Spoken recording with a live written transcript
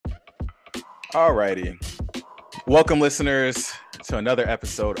Alrighty. Welcome, listeners, to another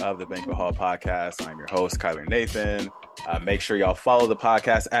episode of the Banquet Hall Podcast. I'm your host, Kyler Nathan. Make sure y'all follow the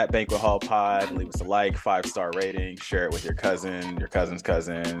podcast at Banquet Hall Pod. Leave us a like, 5-star rating, share it with your cousin, your cousin's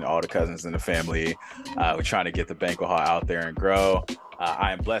cousin, all the cousins in the family. We're trying to get the Banquet Hall out there and grow.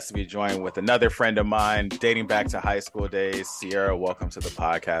 I am blessed to be joined with another friend of mine dating back to high school days. Sierra, welcome to the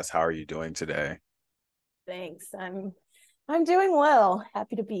podcast. How are you doing today? Thanks. I'm doing well.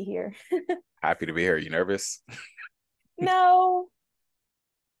 Happy to be here. Happy to be here. You nervous? No,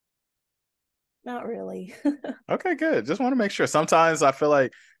 not really. Okay, good. Just want to make sure. Sometimes I feel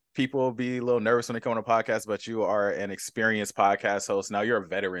like people be a little nervous when they come on a podcast, but you are an experienced podcast host. Now you're a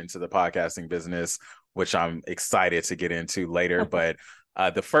veteran to the podcasting business, which I'm excited to get into later. But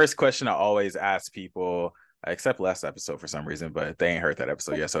the first question I always ask people, except last episode for some reason, but they ain't heard that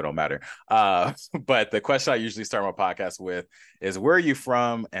episode yet, so it don't matter. But the question I usually start my podcast with is, where are you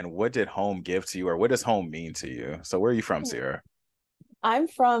from and what did home give to you, or what does home mean to you? So where are you from, Sierra? I'm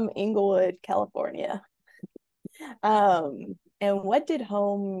from Inglewood, California. And what did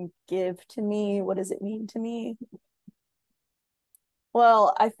home give to me? What does it mean to me?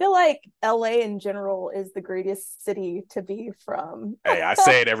 Well, I feel like LA in general is the greatest city to be from. Hey, I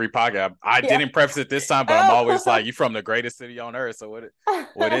say it every podcast. I Yeah. didn't preface it this time, but I'm always like, you from the greatest city on earth. So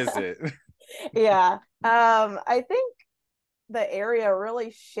what is it? Yeah. I think the area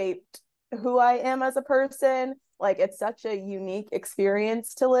really shaped who I am as a person. Like, it's such a unique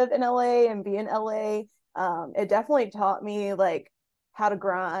experience to live in LA and be in LA. It definitely taught me like how to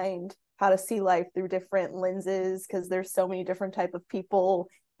grind, how to see life through different lenses, because there's so many different type of people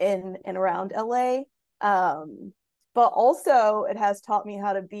in and around LA. But also it has taught me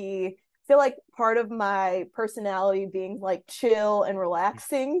how to be, I feel like part of my personality being like chill and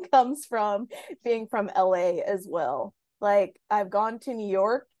relaxing comes from being from LA as well. Like, I've gone to New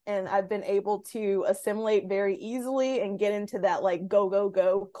York and I've been able to assimilate very easily and get into that like go, go,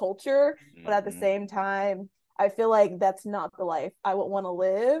 go culture. But at the Mhm. same time, I feel like that's not the life I would want to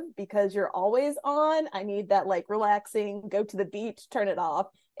live, because you're always on. I need that like relaxing, go to the beach, turn it off.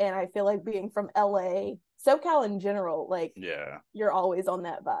 And I feel like being from LA, SoCal in general, like Yeah. you're always on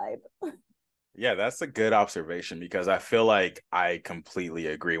that vibe. Yeah, that's a good observation because I feel like I completely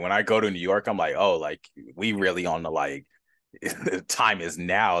agree. When I go to New York, I'm like, oh, like we really on the like time is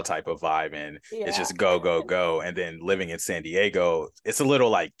now type of vibe, and it's Yeah. just go, go, go. And then living in San Diego, it's a little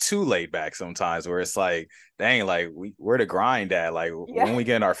like too laid back sometimes, where it's like, dang, like we're the grind at, like Yeah. when we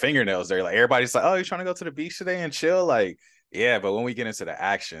get our fingernails there, like everybody's like, oh, you're trying to go to the beach today and chill, like yeah, but when we get into the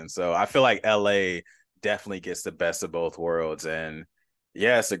action, so I feel like LA definitely gets the best of both worlds. And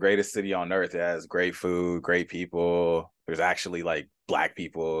yeah, it's the greatest city on earth. It has great food, great people. There's actually like black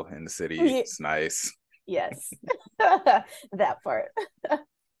people in the city. It's nice. Yes. That part.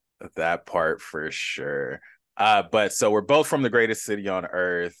 That part for sure. But so we're both from the greatest city on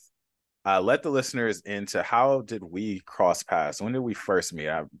earth. Let the listeners into, how did we cross paths? When did we first meet?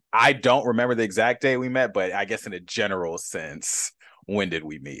 I don't remember the exact day we met, but I guess in a general sense, when did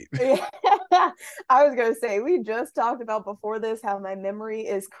we meet? Yeah. I was gonna say, we just talked about before this how my memory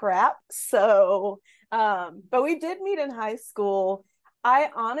is crap. So, but we did meet in high school.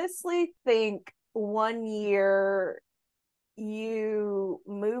 I honestly think one year you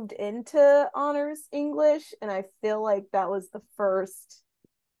moved into honors English, and I feel like that was the first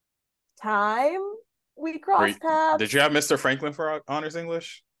time we crossed Did you paths. have Mr. Franklin for honors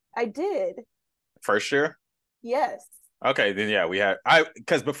English I did. first year? Yes. Okay, then yeah, we had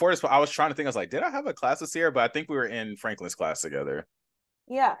because before this I was trying to think, I was like, did I have a class this year? But I think we were in Franklin's class together.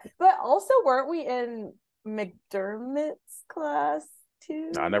 Yeah. But also, weren't we in McDermott's class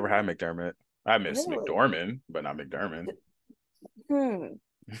No, I never too? had McDermott. I missed Really? McDormand, but not McDermott. Hmm.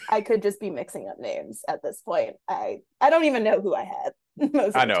 I could just be mixing up names at this point. I don't even know who I had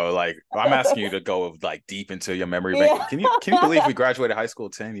most I of the know, like I'm time. asking you to go like deep into your memory bank. Yeah. Can you believe we graduated high school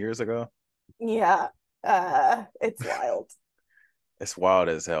 10 years ago? Yeah. It's wild. It's wild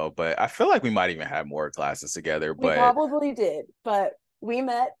as hell, but I feel like we might even have more classes together. We But probably did, but we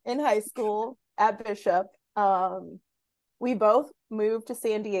met in high school at Bishop. We both moved to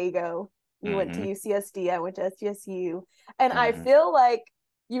San Diego. You went to hmm UCSD, I went to SDSU. And I hmm feel like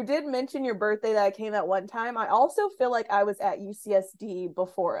you did mention your birthday that I came at one time. I also feel like I was at UCSD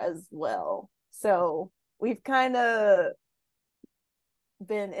before as well. So we've kind of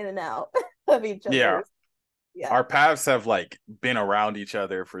been in and out of each yeah, other's. Yeah. our paths have like been around each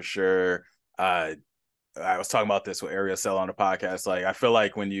other for sure. I was talking about this with Ariel Sell on the podcast. Like, I feel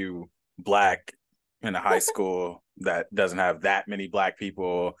like when you black in a high school that doesn't have that many black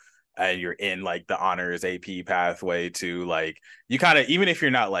people, and you're in like the honors AP pathway to like you kind of, even if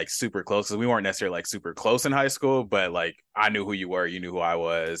you're not like super close, 'cause we weren't necessarily like super close in high school, but like I knew who you were, you knew who I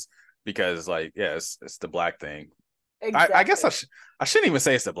was, because like yeah, it's the black thing. I guess Exactly. I shouldn't even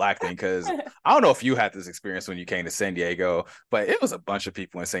say it's the black thing, because I don't know if you had this experience when you came to San Diego, but it was a bunch of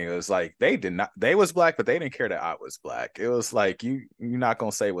people in San Diego. It was like they was black, but they didn't care that I was black. It was like you're not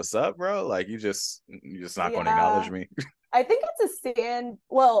gonna say what's up, bro. Like you just not gonna acknowledge Yeah. me. I think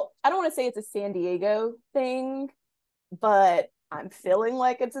well, I don't want to say it's a San Diego thing, but I'm feeling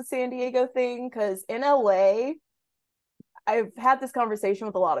like it's a San Diego thing because in LA, I've had this conversation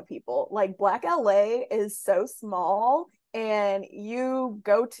with a lot of people. Like Black LA is so small, and you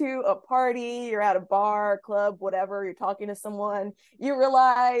go to a party, you're at a bar, club, whatever, you're talking to someone, you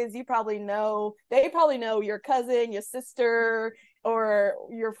realize they probably know your cousin, your sister, or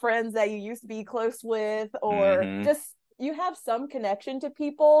your friends that you used to be close with, or Hmm. just you have some connection to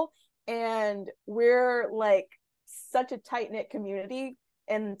people. And we're like such a tight knit community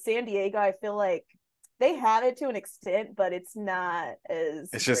in San Diego. I feel like they have it to an extent, but it's not as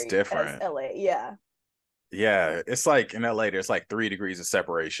It's just great as different. LA. Yeah. Yeah, it's like in LA, there's like 3 degrees of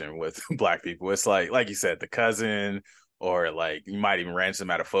separation with black people. It's like you said, the cousin, or like you might even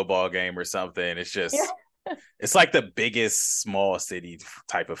ransom at a football game or something. It's Yeah. just, it's like the biggest small city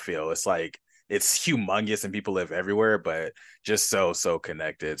type of feel. It's like it's humongous and people live everywhere, but just so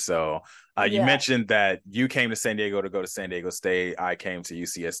connected. So you Yeah. mentioned that you came to San Diego to go to San Diego State. I came to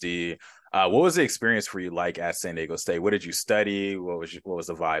UCSD. What was the experience for you like at San Diego State? What did you study? What was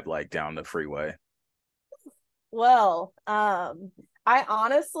the vibe like down the freeway? Well, I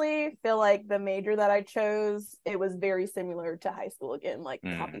honestly feel like the major that I chose, it was very similar to high school again, like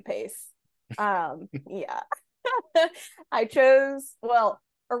copy Mm. paste. Yeah. Well,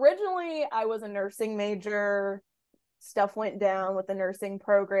 originally I was a nursing major. Stuff went down with the nursing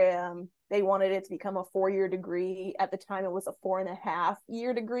program. They wanted it to become a 4 year degree. At the time, it was a 4.5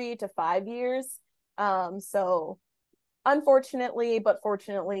 year degree to 5 years. So unfortunately, but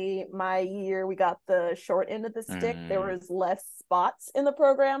fortunately, my year we got the short end of the stick. There Mm. was less spots in the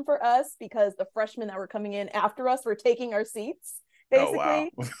program for us because the freshmen that were coming in after us were taking our seats Oh wow.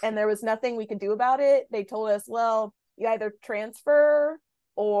 basically, and there was nothing we could do about it. They told us, well, you either transfer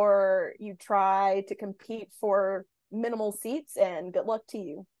or you try to compete for minimal seats, and good luck to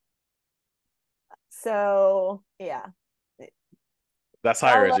you. So yeah, That's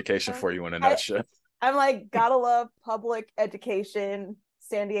higher gotta love education for you in a I, nutshell. I'm like, gotta love public education,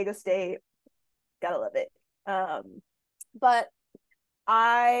 San Diego State, gotta love it. But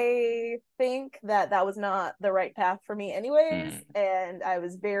I think that that was not the right path for me, anyways. Mm. And I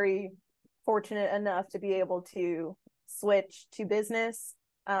was very fortunate enough to be able to switch to business.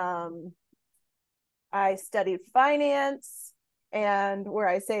 Um, I studied finance, and where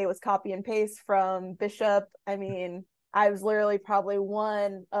I say it was copy and paste from Bishop, I mean, I was literally probably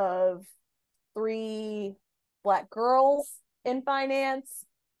one of three Black girls in finance.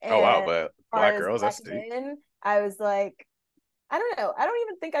 Oh wow, And as but far black as girls, Black that's deep. men, I was like, I don't know. I don't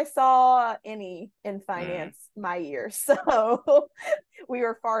even think I saw any in Mm. finance my year. So we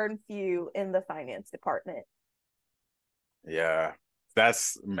were far and few in the finance department. Yeah,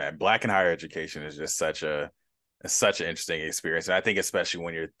 that's man. Black and higher education is just such an interesting experience, and I think especially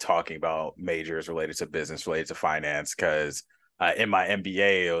when you're talking about majors related to business, related to finance, because in my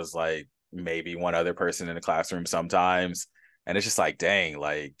MBA it was like maybe one other person in the classroom sometimes, and it's just like, dang,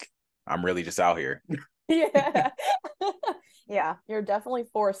 like I'm really just out here. Yeah. Yeah, you're definitely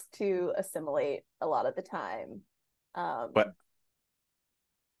forced to assimilate a lot of the time. But Um,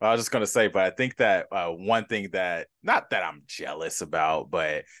 I was just gonna say, but I think that one thing that not that I'm jealous about,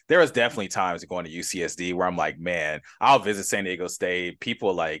 but there was definitely times going to UCSD where I'm like, man, I'll visit San Diego State.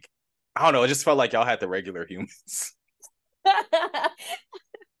 People like, I don't know, it just felt like y'all had the regular humans.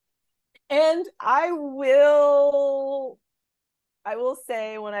 and I will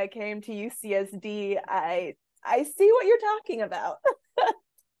say when I came to UCSD, I see what you're talking about.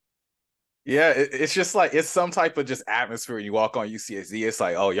 Yeah, it's just like it's some type of just atmosphere. You walk on UCSD, it's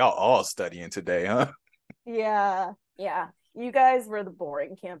like, oh, y'all all studying today, huh? Yeah, yeah. You guys were the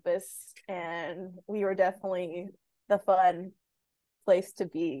boring campus, and we were definitely the fun place to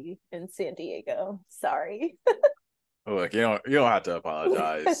be in San Diego. Sorry. Look, you don't have to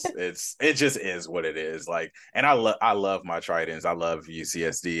apologize. It just is what it is. Like, and I love my Tridents. I love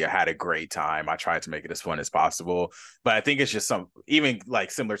UCSD. I had a great time. I tried to make it as fun as possible. But I think it's just some even like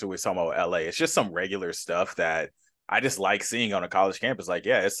similar to what we're talking about LA. It's just some regular stuff that I just like seeing on a college campus. Like,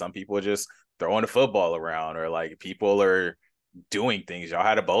 yeah, it's some people just throwing the football around, or like people are doing things. Y'all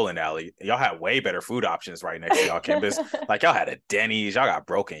had a bowling alley. Y'all had way better food options right next to y'all campus. Like y'all had a Denny's. Y'all got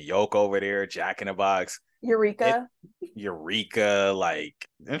Broken Yolk over there, Jack in the Box. Eureka. Eureka. Like,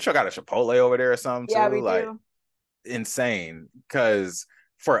 didn't y'all got a Chipotle over there or something Yeah, too? we Like, do. insane. Because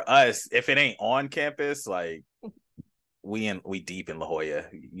for us, if it ain't on campus, like we deep in La Jolla.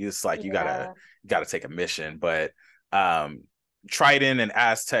 It's like you gotta take a mission. But Trident and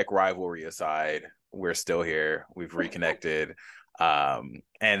Aztec rivalry aside, we're still here. We've reconnected.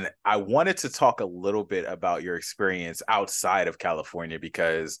 And I wanted to talk a little bit about your experience outside of California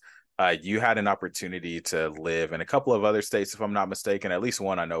because you had an opportunity to live in a couple of other states, if I'm not mistaken, at least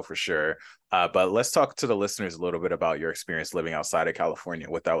one I know for sure. But let's talk to the listeners a little bit about your experience living outside of California,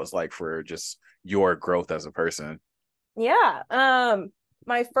 what that was like for just your growth as a person. Yeah.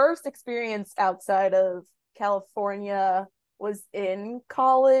 My first experience outside of California was in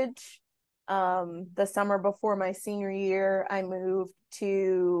college. The summer before my senior year, I moved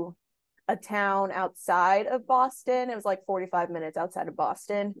to a town outside of Boston. It was like 45 minutes outside of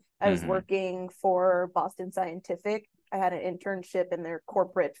Boston. I was working for Boston Scientific. I had an internship in their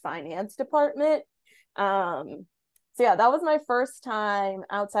corporate finance department. So yeah, that was my first time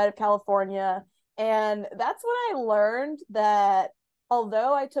outside of California. And that's when I learned that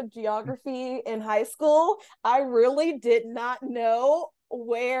although I took geography in high school, I really did not know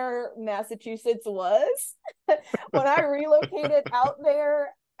where Massachusetts was. When I relocated out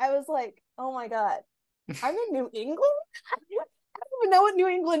there, I was like, oh my God, I'm in New England? I don't even know what New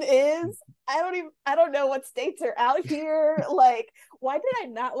England is. I don't know what states are out here. Like, why did I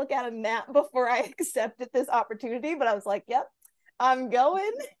not look at a map before I accepted this opportunity? But I was like, yep, I'm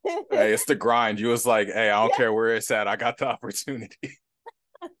going. Hey, it's the grind. You was like, hey, I don't Yeah. care where it's at. I got the opportunity.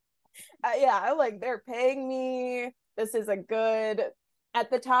 Yeah, I like they're paying me. This is a good. At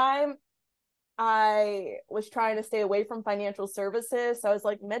the time, I was trying to stay away from financial services. So I was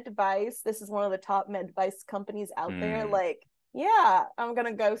like, med device. This is one of the top med device companies out there. Like, yeah, I'm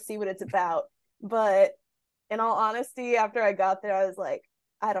gonna go see what it's about. But in all honesty, after I got there, I was like,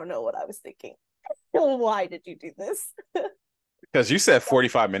 I don't know what I was thinking. Why did you do this? Because you said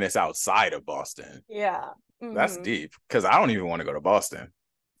 45 minutes outside of Boston. Yeah. That's deep. Because I don't even want to go to Boston.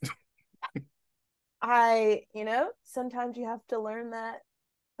 Sometimes you have to learn that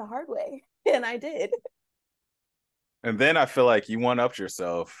the hard way. And I did. And then I feel like you one-upped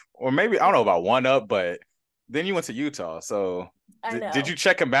yourself. Or maybe, I don't know about one-up, but then you went to Utah. So did you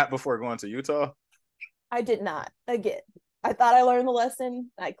check a map before going to Utah? I did not. Again, I thought I learned the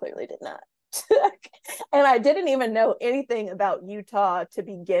lesson. I clearly did not. And I didn't even know anything about Utah to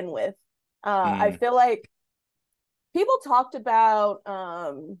begin with. I feel like people talked about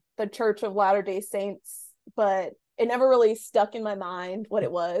the Church of Latter-day Saints, but it never really stuck in my mind what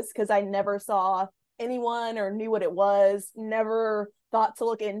it was because I never saw anyone or knew what it was, never thought to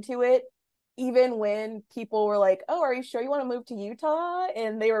look into it. Even when people were like, oh, are you sure you want to move to Utah?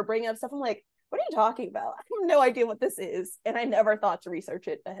 And they were bringing up stuff. I'm like, what are you talking about? I have no idea what this is. And I never thought to research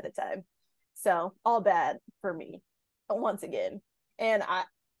it ahead of time. So all bad for me once again. And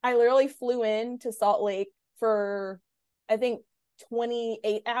I literally flew in to Salt Lake for, I think,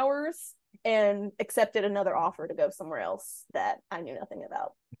 28 hours and accepted another offer to go somewhere else that I knew nothing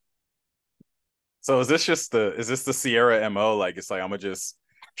about. So is this the Sierra MO? Like, it's like, I'm gonna just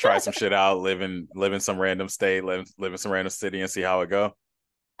try some shit out, live in some random state, live in some random city and see how it go?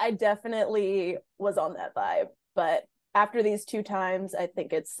 I definitely was on that vibe, but after these 2 times, I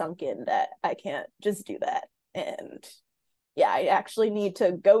think it's sunk in that I can't just do that. And yeah, I actually need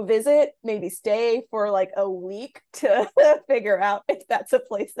to go visit, maybe stay for like a week to figure out if that's a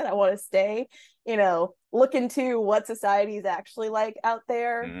place that I want to stay, look into what society is actually like out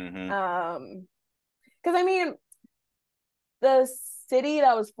there. Because I mean, the city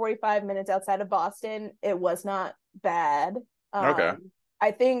that was 45 minutes outside of Boston, it was not bad. Okay.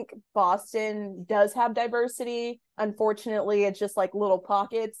 I think Boston does have diversity. Unfortunately, it's just like little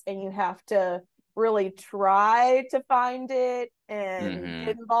pockets, and you have to really try to find it and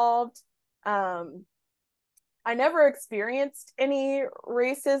get involved. I never experienced any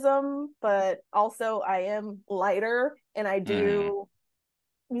racism, but also I am lighter, and I do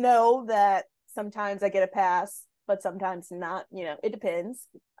know that sometimes I get a pass, but sometimes not. It depends.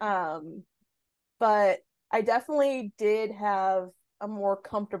 But I definitely did have a more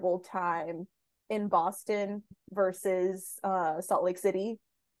comfortable time in Boston versus Salt Lake City.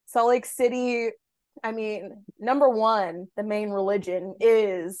 Salt Lake City, I mean, number one, the main religion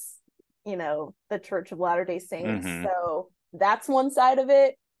is, the Church of Latter-day Saints. So that's one side of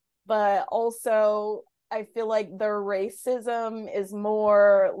it. But also, I feel like their racism is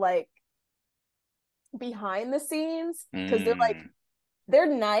more like behind the scenes, because Mm. they're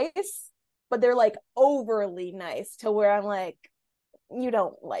nice, but they're like overly nice to where I'm like, you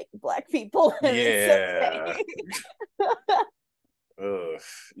don't like black people and it's Yeah. okay. Ugh.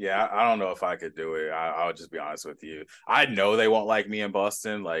 Yeah, I don't know if I could do it. I'll just be honest with you. I know they won't like me in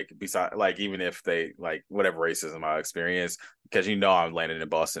Boston, like beside like even if they like whatever racism I experience, because I'm landing in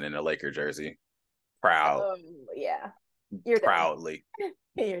Boston in a Laker jersey. Proud. Yeah, you're done. Proudly.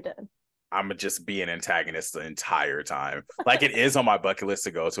 You're done. I'm gonna just be an antagonist the entire time. Like it is on my bucket list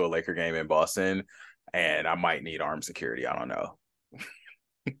to go to a Laker game in Boston, and I might need armed security. I don't know.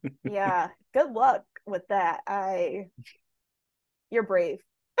 Yeah, good luck with that. You're brave.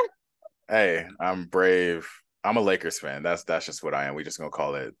 Hey, I'm brave. I'm a Lakers fan. That's just what I am. We just gonna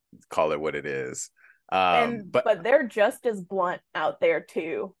call it what it is. And But but they're just as blunt out there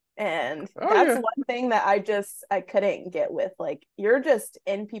too. And oh that's yeah, one thing that I couldn't get with. Like you're just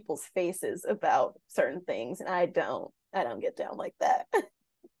in people's faces about certain things, and I don't get down like that.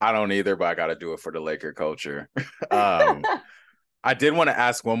 I don't either, but I got to do it for the Laker culture. um, I did want to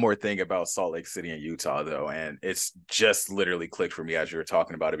ask one more thing about Salt Lake City and Utah, though, and it's just literally clicked for me as you were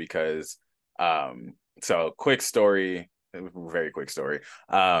talking about it because, so quick story, very quick story.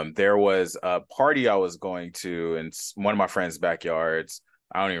 There was a party I was going to in one of my friends' backyards.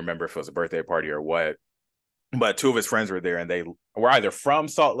 I don't even remember if it was a birthday party or what, but two of his friends were there, and they were either from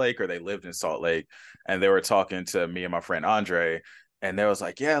Salt Lake or they lived in Salt Lake, and they were talking to me and my friend Andre, and they was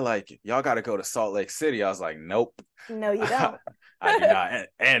like, "Yeah, like y'all got to go to Salt Lake City." I was like, "Nope." No, you don't. I do not.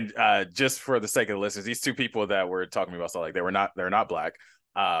 And just for the sake of the listeners, these two people that were talking about Salt Lake, they're not black.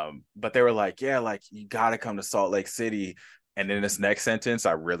 But they were like, yeah, like you gotta come to Salt Lake City. And then this next sentence,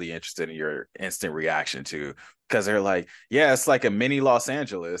 I'm really interested in your instant reaction to because they're like, yeah, it's like a mini Los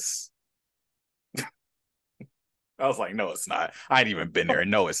Angeles. I was like, no, it's not. I ain't even been there.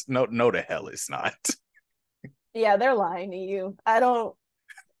 No, it's no, the hell it's not. Yeah, they're lying to you. I don't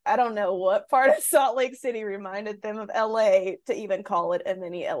know what part of Salt Lake City reminded them of LA to even call it a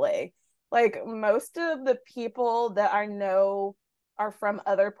mini LA. Like most of the people that I know are from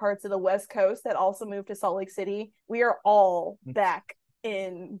other parts of the West Coast that also moved to Salt Lake City. We are all back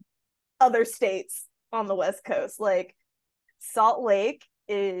in other states on the West Coast. Like Salt Lake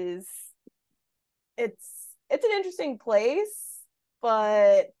is it's it's an interesting place,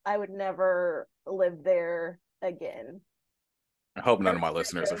 but I would never live there again. I hope none of my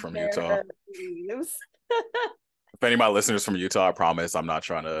Person listeners are goes from Utah. there leaves. If any of my listeners from Utah, I promise I'm not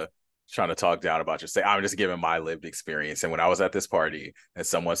trying to talk down about your state. I'm just giving my lived experience. And when I was at this party and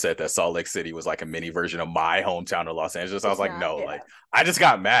someone said that Salt Lake City was like a mini version of my hometown of Los Angeles, I was It's like, not, no, yeah. like I just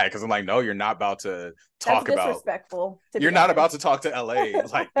got mad because I'm like, no, you're not about to That's talk about disrespectful, to you're be not honest. about to talk to LA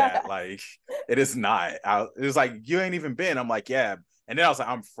like that. Like it is not. It was like you ain't even been. I'm like, yeah. And then I was like,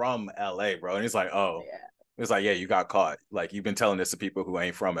 I'm from LA, bro. And he's like, oh, Yeah. it's like, yeah, you got caught. Like you've been telling this to people who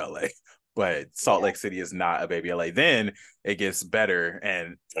ain't from LA. But Salt Yeah. Lake City is not a baby LA. Then it gets better.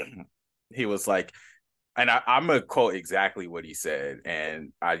 And he was like, and I'm gonna quote exactly what he said.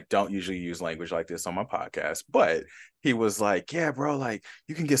 And I don't usually use language like this on my podcast, but he was like, yeah, bro, like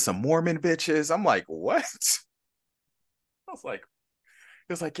you can get some Mormon bitches. I'm like, what? I was like,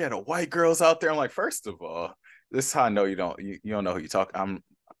 it was like, yeah, the white girls out there. I'm like, first of all, this is how I know you don't know who you talk. I'm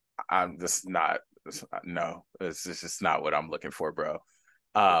just not no, it's just not what I'm looking for, bro.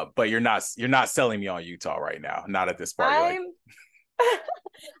 But you're not selling me on Utah right now. Not at this party. Like, I'm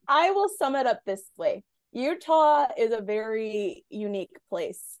I will sum it up this way. Utah is a very unique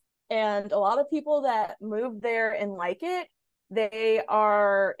place. And a lot of people that move there and like it, they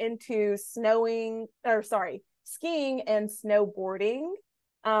are into skiing and snowboarding.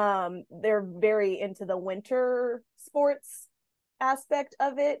 They're very into the winter sports aspect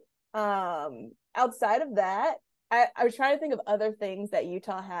of it. Outside of that, I was trying to think of other things that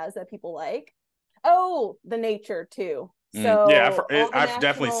Utah has that people like. Oh, the nature too. yeah, So I've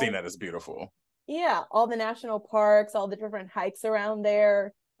definitely seen that. It's beautiful. yeah, all the national parks, all the different hikes around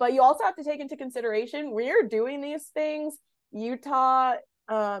there. But you also have to take into consideration when you're doing these things, Utah,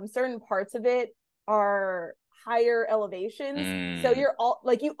 certain parts of it are higher elevations. So Mm, you're all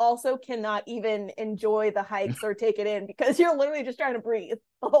like you also cannot even enjoy the hikes or take it in because you're literally just trying to breathe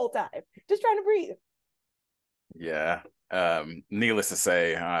the whole time. Just trying to breathe. yeah. Needless to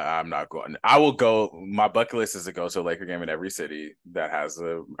say, I'm not going. I will go. My bucket list is to go to a Laker game in every city that has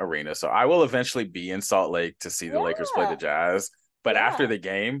an arena. So I will eventually be in Salt Lake to see the Lakers play the Yeah. Jazz. But after Yeah. the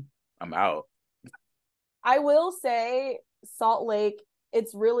game, I'm out. I will say Salt Lake,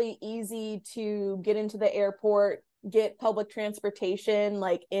 it's really easy to get into the airport, get public transportation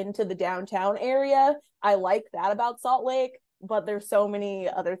like into the downtown area. I like that about Salt Lake, but there's so many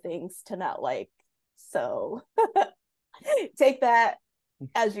other things to not like. So take that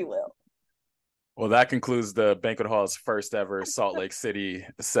as you will. Well, that concludes the Banquet Hall's first ever Salt Lake City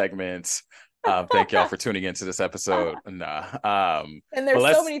segment. Thank y'all for tuning into this episode. And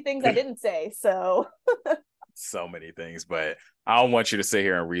there's so many things I didn't say, so so many things, but I don't want you to sit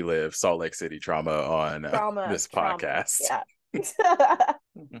here and relive Salt Lake City trauma on this podcast. Yeah.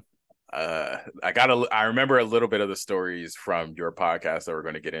 I remember a little bit of the stories from your podcast that we're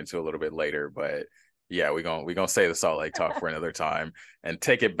going to get into a little bit later, but yeah, we're gonna say the Salt Lake talk for another time and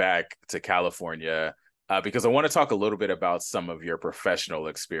take it back to California, because I want to talk a little bit about some of your professional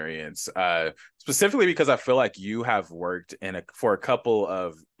experience, specifically because I feel like you have worked for a couple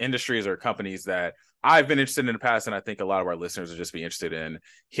of industries or companies that I've been interested in the past, and I think a lot of our listeners would just be interested in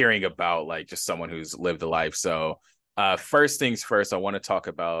hearing about, like, just someone who's lived a life. So first things first, I want to talk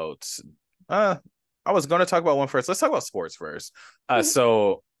about I was going to talk about one first. Let's talk about sports first.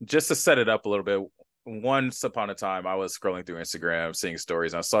 So just to set it up a little bit, once upon a time, I was scrolling through Instagram, seeing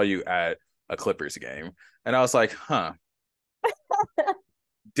stories, and I saw you at a Clippers game. And I was like,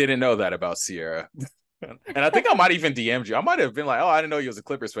 didn't know that about Sierra. And I think I might even DM'd you. I might have been like, oh, I didn't know you was a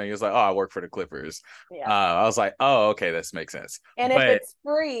Clippers fan. He was like, oh, I work for the Clippers. Yeah. I was like, oh, okay, this makes sense. And if it's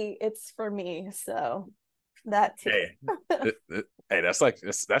free, it's for me. So that too. Hey, that's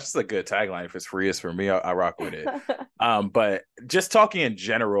just a good tagline. If it's free, it's for me. I rock with it. But just talking in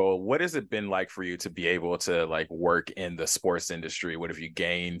general, what has it been like for you to be able to, like, work in the sports industry? What have you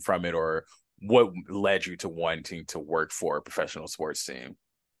gained from it, or what led you to wanting to work for a professional sports team?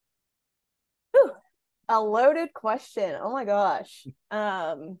 A loaded question. Oh my gosh.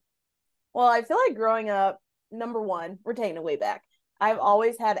 Well, I feel like growing up, number one, we're taking it way back. I've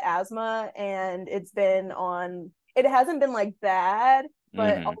always had asthma, and it hasn't been like bad,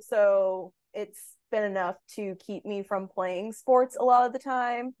 but also it's been enough to keep me from playing sports a lot of the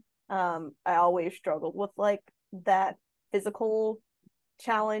time. I always struggled with, like, that physical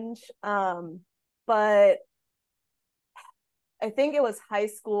challenge. But I think it was high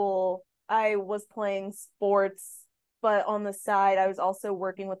school. I was playing sports, but on the side, I was also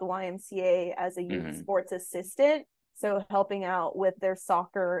working with the YMCA as a youth sports assistant. So helping out with their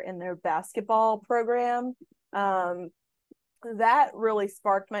soccer and their basketball program. That really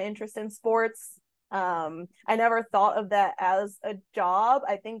sparked my interest in sports. I never thought of that as a job.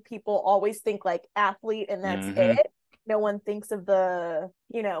 I think people always think, like, athlete and that's it. No one thinks of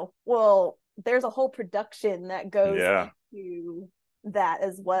well, there's a whole production that goes into that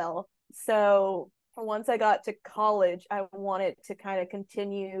as well. So once I got to college, I wanted to kind of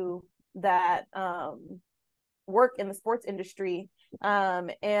continue that work in the sports industry.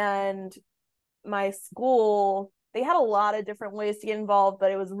 And my school, they had a lot of different ways to get involved,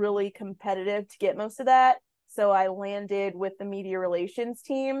 but it was really competitive to get most of that. So I landed with the media relations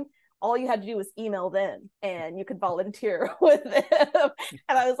team. All you had to do was email them and you could volunteer with them.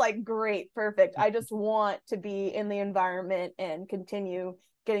 And I was like, great, perfect. I just want to be in the environment and continue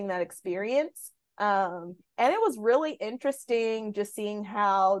getting that experience. And it was really interesting just seeing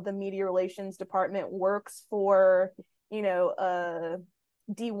how the media relations department works for, a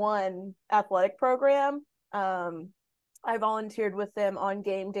D1 athletic program. I volunteered with them on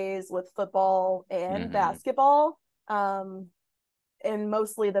game days with football and basketball, and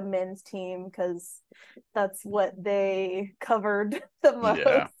mostly the men's team because that's what they covered the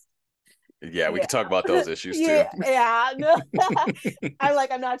most. Yeah, we can talk about those issues too. No.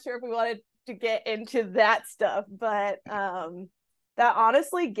 I'm not sure if we wanted to get into that stuff, but that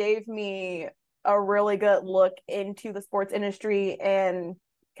honestly gave me a really good look into the sports industry and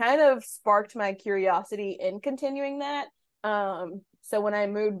kind of sparked my curiosity in continuing that. So when I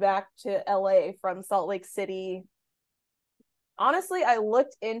moved back to LA from Salt Lake City, honestly, I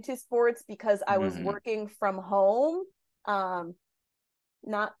looked into sports because I was working from home,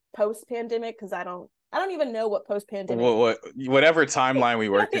 not post-pandemic, because I don't even know what post-pandemic. Whatever timeline we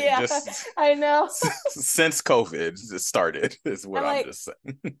worked in, just I know since COVID started is what I'm just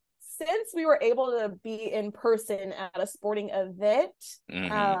saying. Since we were able to be in person at a sporting event,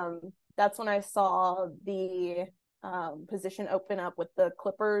 that's when I saw the position open up with the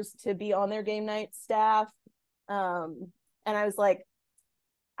Clippers to be on their game night staff. And I was like,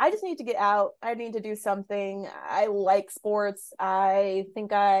 I just need to get out. I need to do something. I like sports. I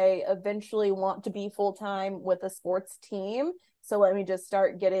think I eventually want to be full-time with a sports team. So let me just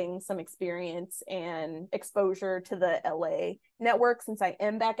start getting some experience and exposure to the LA network since I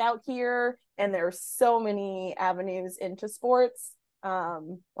am back out here and there's so many avenues into sports. Let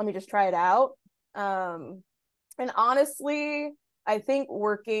me just try it out. And honestly, I think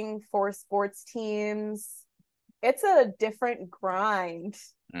working for sports teams, it's a different grind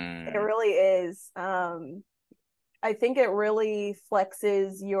It really is. I think it really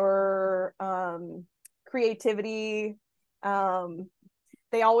flexes your creativity.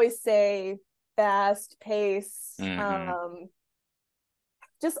 They always say fast pace, Mm-hmm.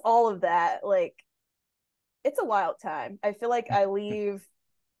 just all of that. Like, it's a wild time. I feel like I leave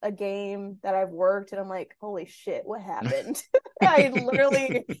a game that I've worked and I'm like, holy shit, what happened? I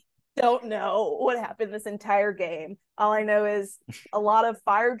literally don't know what happened this entire game. All I know is a lot of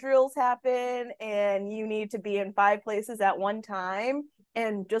fire drills happen and you need to be in 5 places at one time.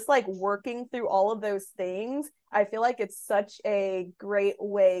 And just like working through all of those things, I feel like it's such a great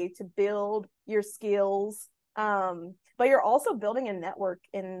way to build your skills. But you're also building a network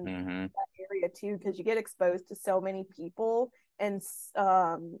in Mm-hmm. that area too, because you get exposed to so many people and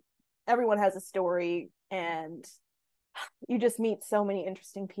everyone has a story and you just meet so many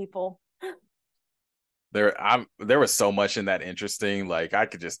interesting people. There was so much in that interesting. Like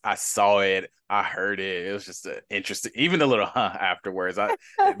I saw it, I heard it. It was just interesting. Even a little afterwards.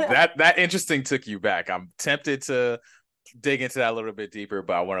 That interesting took you back. I'm tempted to dig into that a little bit deeper,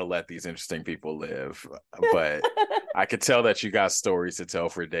 but I want to let these interesting people live. But I could tell that you got stories to tell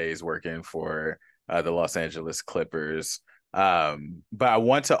for days working for the Los Angeles Clippers. But I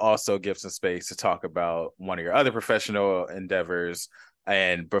want to also give some space to talk about one of your other professional endeavors.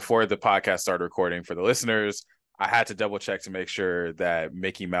 And before the podcast started recording for the listeners, I had to double check to make sure that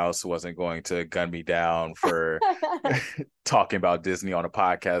Mickey Mouse wasn't going to gun me down for talking about Disney on a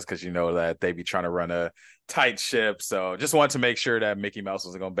podcast, because you know that they be trying to run a tight ship. So just wanted to make sure that Mickey Mouse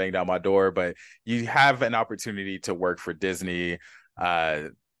wasn't going to bang down my door. But you have an opportunity to work for Disney,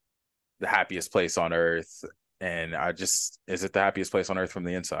 the happiest place on earth. And is it the happiest place on earth from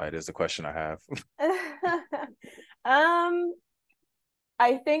the inside? Is the question I have. um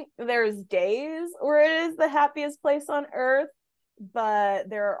I think there's days where it is the happiest place on earth, but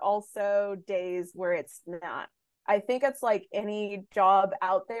there are also days where it's not. I think it's like any job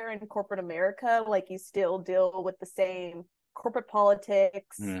out there in corporate America, like you still deal with the same corporate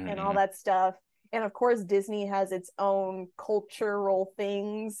politics and all Mm-hmm. that stuff. And of course, Disney has its own cultural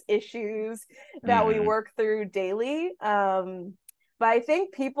things, issues that we Mm-hmm. work through daily. But I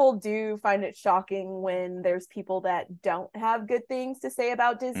think people do find it shocking when there's people that don't have good things to say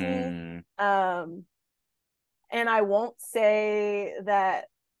about Disney. Mm-hmm. Um, and I won't say that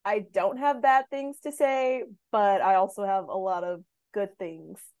I don't have bad things to say, but I also have a lot of good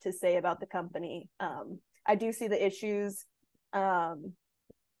things to say about the company. I do see the issues, um,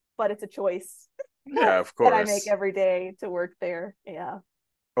 but it's a choice Yeah, of that I make course. every day to work there. Yeah.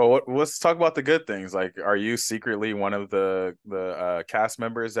 Well, let's talk about the good things. Like, are you secretly one of the cast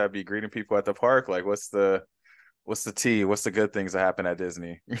members that be greeting people at the park? Like, what's the tea? What's the good things that happen at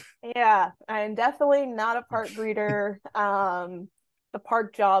Disney? Yeah, I'm definitely not a park greeter. The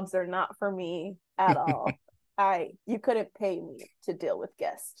park jobs are not for me at all. You couldn't pay me to deal with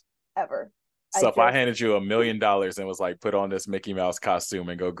guests ever. I So if I just handed you $1 million and was like, put on this Mickey Mouse costume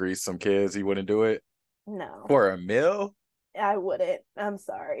and go greet some kids, you wouldn't do it no, for a meal? I wouldn't. I'm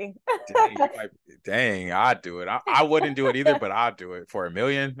sorry. Dang, dang, I'd do it. I wouldn't do it either, but I'd do it for $1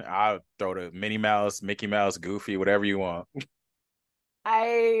 million. I'll throw the Minnie Mouse, Mickey Mouse, Goofy, whatever you want.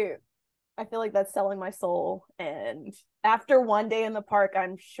 I I feel like that's selling my soul. And after one day in the park,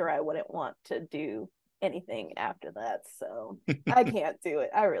 I'm sure I wouldn't want to do anything after that. So I can't do it.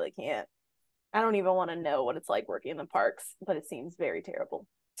 I really can't. I don't even want to know what it's like working in the parks, but it seems very terrible.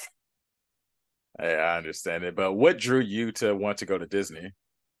 Yeah, I understand it. But what drew you to want to go to Disney?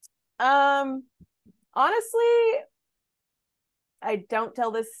 Um, honestly, I don't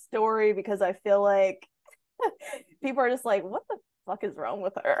tell this story because I feel like people are just like, what the fuck is wrong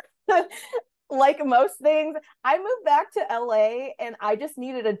with her? Like most things, I moved back to LA and I just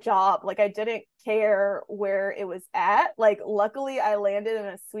needed a job. Like I didn't care where it was at. Like luckily I landed in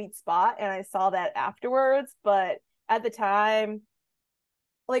a sweet spot and I saw that afterwards, but at the time,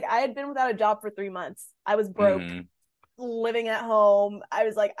 like I had been without a job for 3 months. I was broke, Mm, living at home. I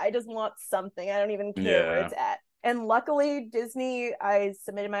was like, I just want something. I don't even care where yeah. it's at. And luckily, Disney, I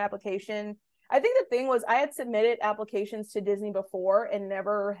submitted my application. I think the thing was, I had submitted applications to Disney before and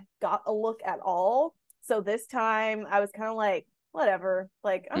never got a look at all. So this time, I was kind of like, whatever,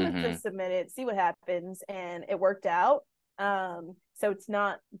 like, I'm going to Mm-hmm. just submit it, see what happens. And it worked out. So it's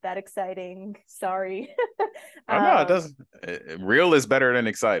not that exciting. Sorry. I know it um, doesn't. Real is better than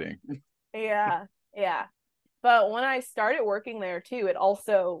exciting. yeah. Yeah. But when I started working there too, it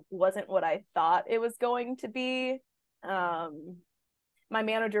also wasn't what I thought it was going to be. Um, my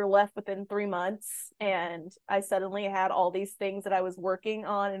manager left within 3 months, and I suddenly had all these things that I was working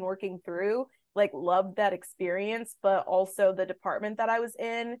on and working through like loved that experience, but also the department that I was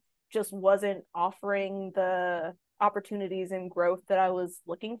in just wasn't offering the opportunities and growth that I was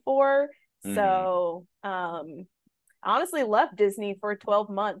looking for. Mm-hmm. So honestly left Disney for 12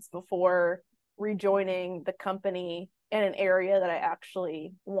 months before rejoining the company in an area that I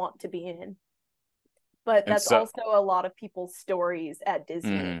actually want to be in. But And that's so, also a lot of people's stories at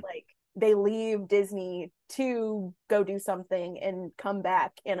Disney. mhm. Like they leave Disney to go do something and come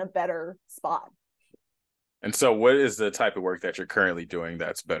back in a better spot. And so what is the type of work that you're currently doing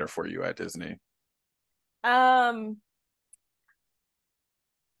that's better for you at Disney? Um,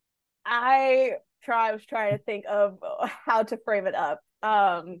 I was trying to think of how to frame it up.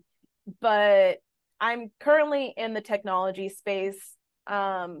 But I'm currently in the technology space.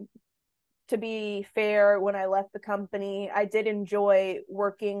 Um, to be fair, when I left the company, I did enjoy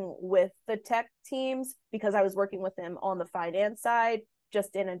working with the tech teams because I was working with them on the finance side,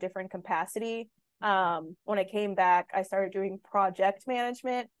 just in a different capacity. When I came back, I started doing project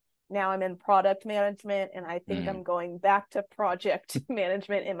management. Now I'm in product management, and I think Mm. I'm going back to project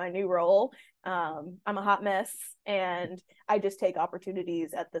management in my new role. I'm a hot mess, and I just take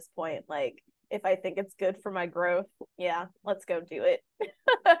opportunities at this point. Like, if I think it's good for my growth, yeah, let's go do it.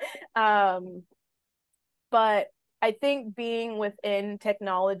 um, but I think being within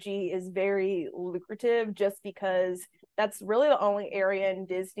technology is very lucrative just because that's really the only area in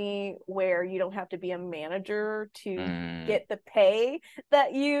Disney where you don't have to be a manager to Mm. get the pay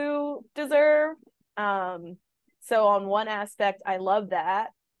that you deserve. Um, so on one aspect, I love that.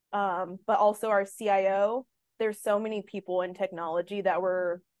 But also our CIO, there's so many people in technology that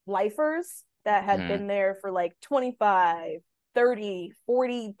were lifers that had Mm. been there for like 25, 30,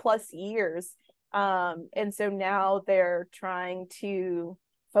 40 plus years. And so now they're trying to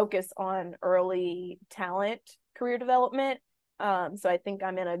focus on early talent career development. So I think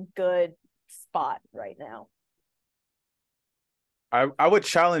I'm in a good spot right now. I would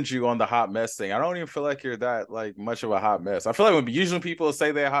challenge you on the hot mess thing. I don't even feel like you're that like much of a hot mess. I feel like when usually people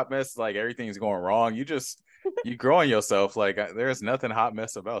say they're a hot mess, like everything's going wrong. You growing yourself. Like there's nothing hot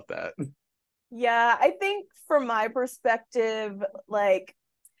mess about that. Yeah, I think from my perspective, like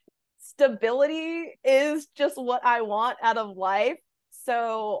stability is just what I want out of life.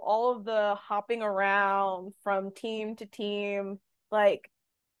 So all of the hopping around from team to team, like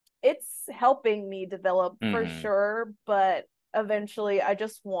it's helping me develop for Mm-hmm. sure, but eventually I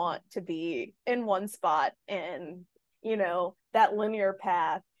just want to be in one spot and, that linear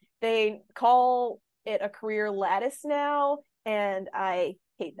path. They call it a career lattice now, and I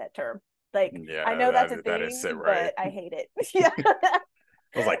hate that term. Like, I Yeah, know that's a that is it, thing, right? but I hate it. Yeah.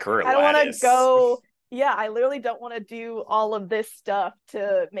 I was like career I don't want to lattice. go. Yeah, I literally don't want to do all of this stuff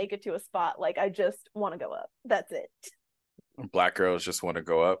to make it to a spot. Like, I just want to go up. That's it. Black girls just want to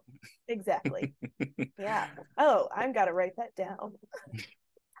go up. Exactly. Yeah. Oh, I've got to write that down.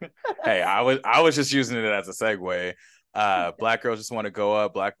 Hey, I was just using it as a segue. Black girls just want to go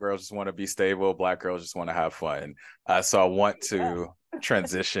up. Black girls just want to be stable. Black girls just want to have fun. So I want Yeah. to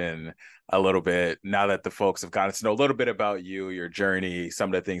transition a little bit now that the folks have gotten to know a little bit about you, your journey,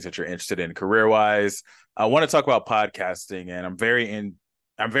 some of the things that you're interested in career wise. I want to talk about podcasting, and I'm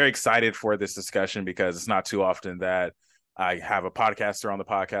very excited for this discussion because it's not too often that I have a podcaster on the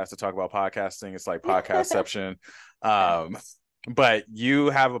podcast to talk about podcasting. It's like podcastception. Um, but you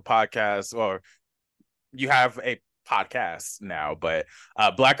have a podcast, or you have a podcast now, but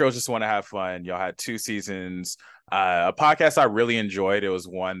Black Girls Just Want to Have Fun. Y'all had 2 seasons. A podcast I really enjoyed. It was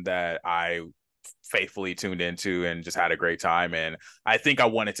one that I faithfully tuned into and just had a great time. And I think I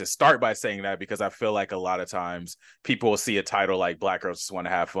wanted to start by saying that because I feel like a lot of times people will see a title like Black Girls Just Want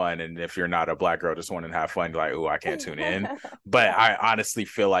to Have Fun. And if you're not a Black girl just want to have fun, you're like, oh, I can't tune in. But Yeah. I honestly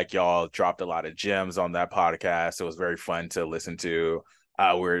feel like y'all dropped a lot of gems on that podcast. It was very fun to listen to.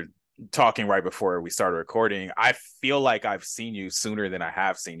 We're talking right before we started recording. I feel like I've seen you sooner than I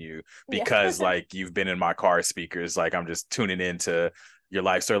have seen you Yeah. because like you've been in my car speakers. Like I'm just tuning into your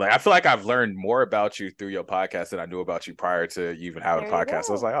life story. Like I feel like I've learned more about you through your podcast than I knew about you prior to you even having a There you podcast.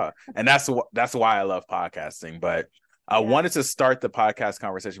 So I was go. like, oh, and that's why I love podcasting. But I Yeah. wanted to start the podcast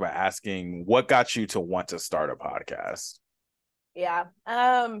conversation by asking what got you to want to start a podcast? Yeah.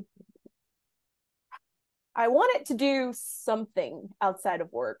 I wanted to do something outside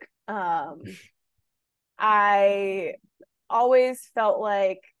of work. I always felt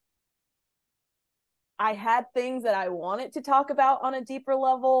like I had things that I wanted to talk about on a deeper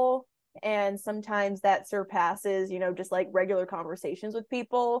level. And sometimes that surpasses, just like regular conversations with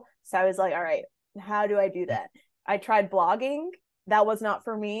people. So I was like, all right, how do I do that? I tried blogging. That was not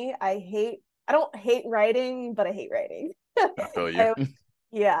for me. I don't hate writing, but I hate writing. I feel you. I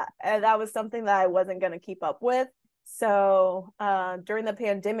Yeah, and that was something that I wasn't going to keep up with. So during the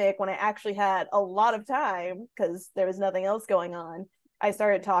pandemic, when I actually had a lot of time because there was nothing else going on, I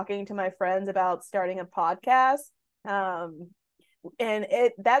started talking to my friends about starting a podcast. Um, and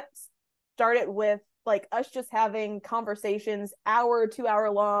it that started with like us just having conversations, 2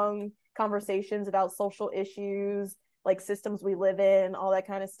 hour long conversations about social issues, like systems we live in, all that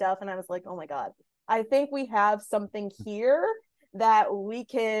kind of stuff. And I was like, oh my God, I think we have something here that we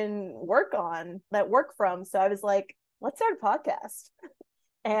can work on, that work from. So I was like, let's start a podcast.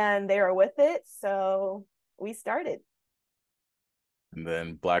 And they were with it. So we started. And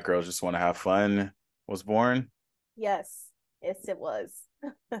then Black Girls Just Want to Have Fun was born. Yes. Yes, it was.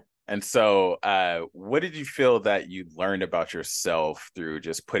 And so, what did you feel that you learned about yourself through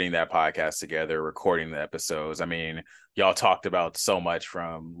just putting that podcast together, recording the episodes? I mean, y'all talked about so much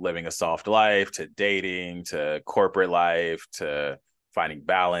from living a soft life to dating to corporate life to finding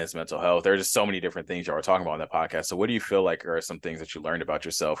balance, mental health. There are just so many different things y'all were talking about on that podcast. So, what do you feel like are some things that you learned about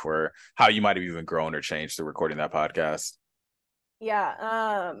yourself or how you might have even grown or changed through recording that podcast?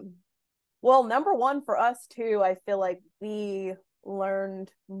 Yeah. Well, number one for us too, I feel like we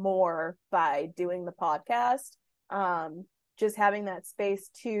learned more by doing the podcast. Just having that space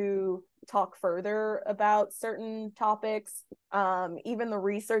to talk further about certain topics. Even the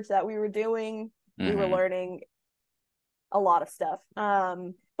research that we were doing, we were learning a lot of stuff.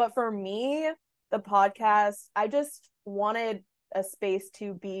 But for me, the podcast, I just wanted a space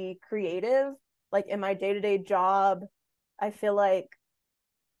to be creative. Like in my day-to-day job, I feel like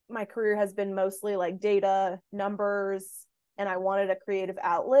my career has been mostly like data, numbers, and I wanted a creative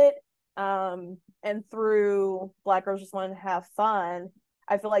outlet. And through Black Girls Just Want to Have Fun,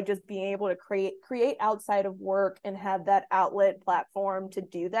 I feel like just being able to create outside of work and have that outlet platform to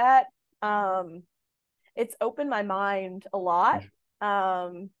do that. It's opened my mind a lot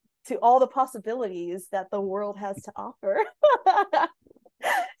to all the possibilities that the world has to offer.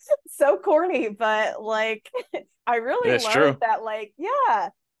 So corny, but like I really It's learned true. that like, yeah,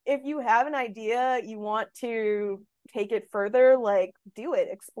 if you have an idea, you want to take it further, like do it,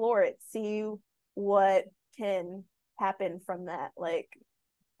 explore it, see what can happen from that. Like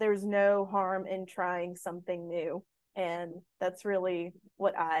there's no harm in trying something new. And that's really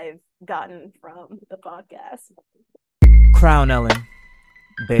what I've gotten from the podcast. Crown Ellen,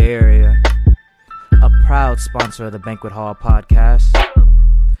 Bay Area, a proud sponsor of the Banquet Hall podcast.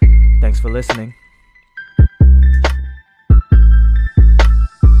 Thanks for listening.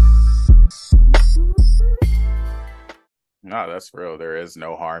 No, that's real. There is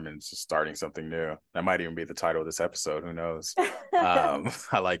no harm in just starting something new. That might even be the title of this episode. Who knows?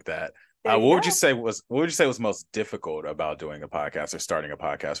 I like that. What would you say was most difficult about doing a podcast or starting a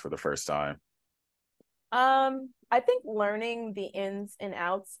podcast for the first time? I think learning the ins and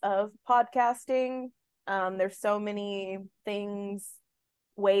outs of podcasting. There's so many things,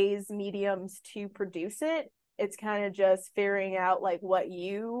 ways, mediums to produce it. It's kind of just figuring out like what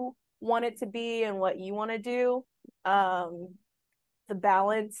you want it to be and what you want to do. The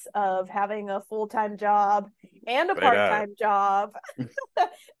balance of having a full-time job and a part-time job.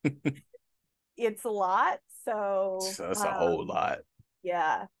 It's a lot. So that's a whole lot.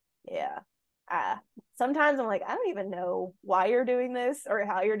 Yeah. Sometimes I'm like, I don't even know why you're doing this or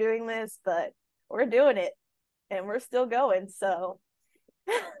how you're doing this, but we're doing it and we're still going. So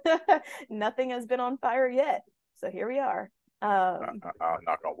nothing has been on fire yet. So here we are. I'll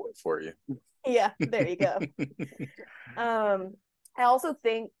knock on wood for you. Yeah, there you go. I also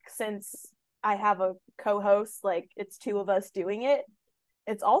think since I have a co-host, like it's two of us doing it,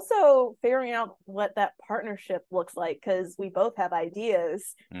 it's also figuring out what that partnership looks like because we both have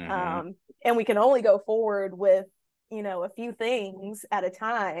ideas. And we can only go forward with, a few things at a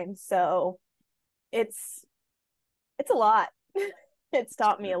time. So it's a lot. It's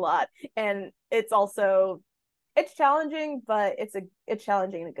taught me a lot. And it's challenging, but it's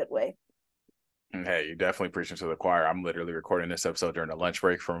challenging in a good way. Hey, you definitely preaching to the choir. I'm literally recording this episode during a lunch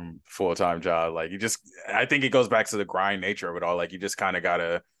break from full-time job. Like I think it goes back to the grind nature of it all. Like you just kind of got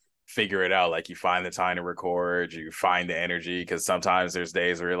to figure it out. Like you find the time to record, you find the energy. Cause sometimes there's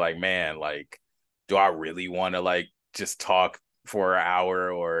days where you're like, man, like, do I really want to like just talk for an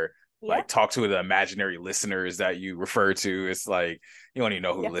hour or like talk to the imaginary listeners that you refer to? It's like, you don't even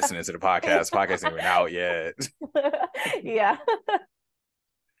know who's listening to the podcast. Podcast ain't even out yet. Yeah.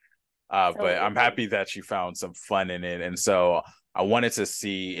 But I'm happy that you found some fun in it. And so I wanted to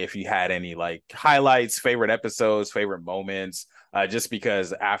see if you had any like highlights, favorite episodes, favorite moments, just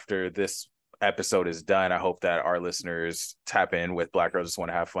because after this episode is done, I hope that our listeners tap in with Black Girls Just Want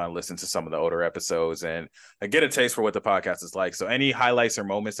to Have Fun, listen to some of the older episodes, and get a taste for what the podcast is like. So any highlights or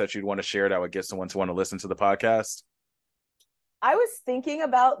moments that you'd want to share that would get someone to want to listen to the podcast? I was thinking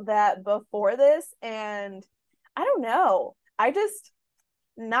about that before this, and I don't know. I just,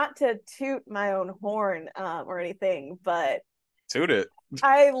 not to toot my own horn or anything, but Toot it.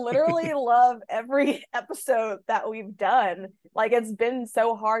 I literally love every episode that we've done. Like, it's been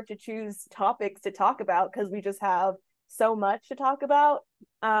so hard to choose topics to talk about because we just have so much to talk about.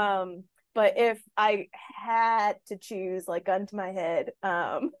 But if I had to choose, like, gun to my head,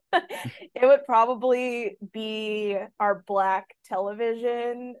 it would probably be our Black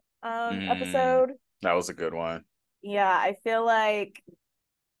television episode. That was a good one. Yeah, I feel like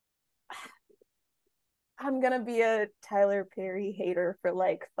I'm gonna be a Tyler Perry hater for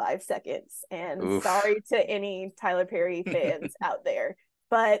like 5 seconds, and Oof. sorry to any Tyler Perry fans out there,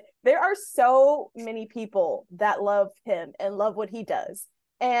 but there are so many people that love him and love what he does,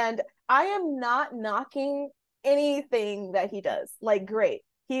 and I am not knocking anything that he does. Like, great,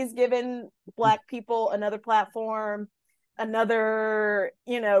 he's given Black people another platform, another,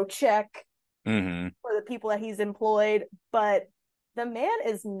 check for the people that he's employed, but the man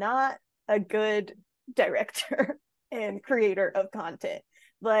is not a good director and creator of content.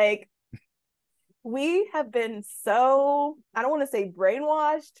 Like, we have been so, I don't want to say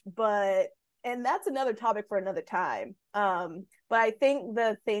brainwashed, and that's another topic for another time. But I think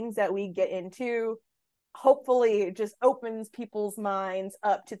the things that we get into hopefully just opens people's minds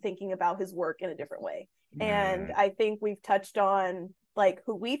up to thinking about his work in a different way. And I think we've touched on like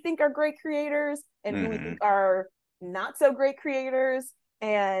who we think are great creators and who we think are not so great creators,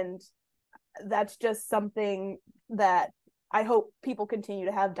 and that's just something that I hope people continue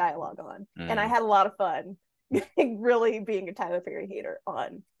to have dialogue on. And I had a lot of fun really being a Tyler Perry hater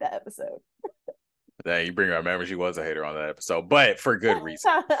on that episode. Dang, you bring her memories. She was a hater on that episode, but for good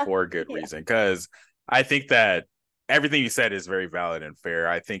reason. For good reason. Because I think that everything you said is very valid and fair.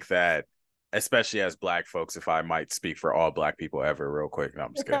 I think that, especially as Black folks, if I might speak for all Black people ever real quick. No,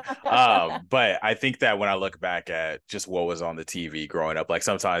 I'm just kidding. But I think that when I look back at just what was on the TV growing up, like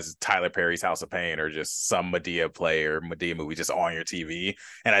sometimes Tyler Perry's House of Pain or just some Madea play or Madea movie just on your TV.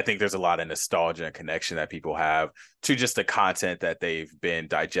 And I think there's a lot of nostalgia and connection that people have to just the content that they've been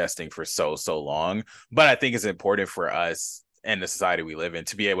digesting for so long. But I think it's important for us and the society we live in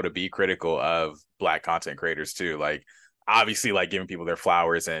to be able to be critical of Black content creators too. Like, obviously, like, giving people their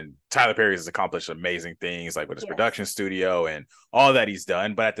flowers, and Tyler Perry has accomplished amazing things like with his production studio and all that he's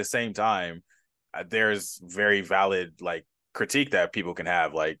done. But at the same time, there's very valid like critique that people can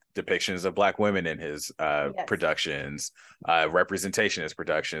have, like depictions of Black women in his productions, representation in his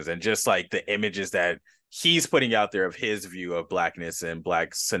productions, and just like the images that he's putting out there of his view of Blackness and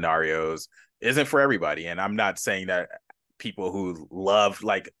Black scenarios isn't for everybody. And I'm not saying that people who love,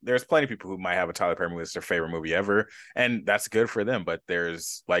 like, there's plenty of people who might have a Tyler Perry movie as their favorite movie ever, and that's good for them, but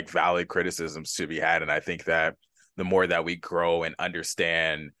there's like valid criticisms to be had. And I think that the more that we grow and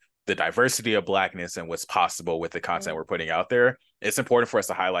understand the diversity of Blackness and what's possible with the content we're putting out there, it's important for us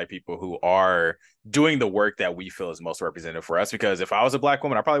to highlight people who are doing the work that we feel is most representative for us. Because if I was a Black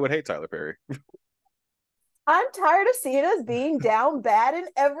woman, I probably would hate Tyler Perry. I'm tired of seeing us being down bad in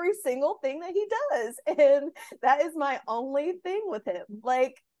every single thing that he does. And that is my only thing with him.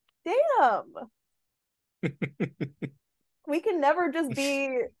 Like, damn. We can never just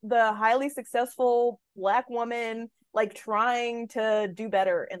be the highly successful Black woman, like, trying to do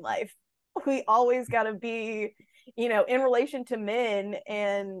better in life. We always got to be, in relation to men,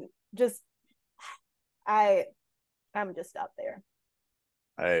 and just, I'm just stop there.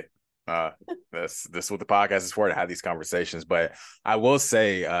 Hey. This is what the podcast is for, to have these conversations. But I will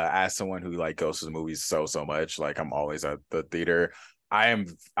say, as someone who like goes to the movies so much, like I'm always at the theater,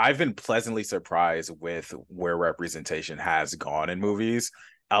 I've been pleasantly surprised with where representation has gone in movies.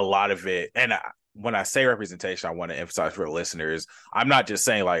 A lot of it, and when I say representation, I want to emphasize for listeners, I'm not just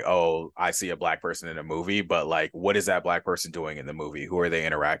saying like, oh, I see a Black person in a movie, but like, what is that Black person doing in the movie? Who are they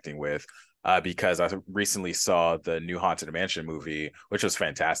interacting with? Because I recently saw the new Haunted Mansion movie, which was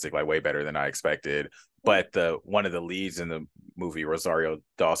fantastic, like way better than I expected. But one of the leads in the movie, Rosario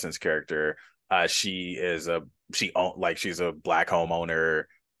Dawson's character, she's a Black homeowner,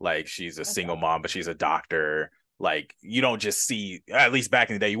 like she's a single mom, but she's a doctor. Like, you don't just see, at least back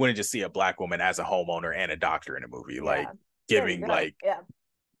in the day, you wouldn't just see a Black woman as a homeowner and a doctor in a movie, like giving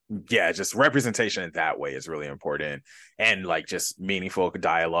just representation in that way is really important. And like just meaningful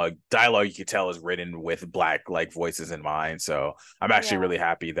dialogue you could tell is written with Black like voices in mind. So I'm actually really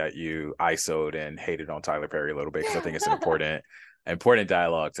happy that you ISO'd and hated on Tyler Perry a little bit, because I think it's an important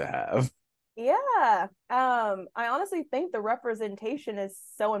dialogue to have. Yeah. I honestly think the representation is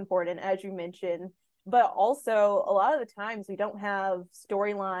so important, as you mentioned, but also a lot of the times we don't have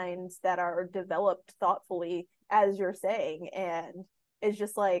storylines that are developed thoughtfully, as you're saying. And it's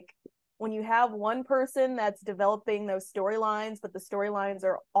just like when you have one person that's developing those storylines, but the storylines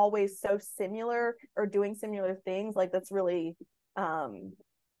are always so similar or doing similar things, like that's really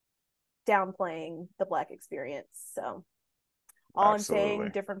downplaying the Black experience. So all I'm saying, Absolutely.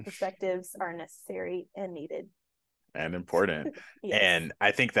 different perspectives are necessary and needed. And important. Yes. And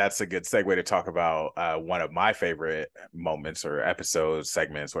I think that's a good segue to talk about one of my favorite moments or episodes,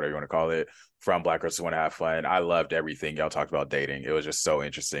 segments, whatever you want to call it, from Black Girls Who Want to Have Fun. I loved everything y'all talked about dating. It was just so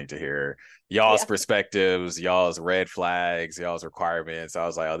interesting to hear y'all's perspectives, y'all's red flags, y'all's requirements. I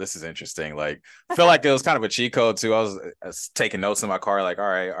was like, oh, this is interesting. Like, I feel like it was kind of a cheat code too. I was taking notes in my car, like, all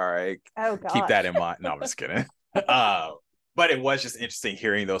right, oh, gosh. keep that in mind. No, I'm just kidding. But it was just interesting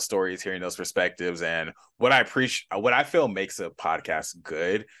hearing those stories, hearing those perspectives. And what I appreciate, what I feel makes a podcast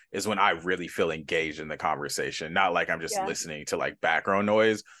good is when I really feel engaged in the conversation. Not like I'm just listening to like background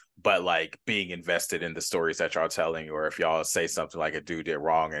noise, but like being invested in the stories that y'all telling, or if y'all say something like a dude did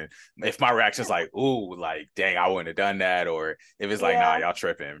wrong. And if my reaction is like, ooh, like, dang, I wouldn't have done that. Or if it's like, nah, y'all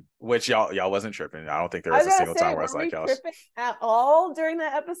tripping, which y'all wasn't tripping. I don't think there was a single time where I was like, y'all tripping at all during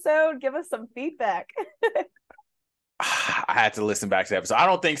that episode. Give us some feedback. I had to listen back to the episode. I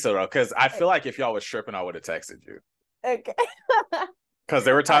don't think so though, because I feel like if y'all was tripping, I would have texted you. Okay. Because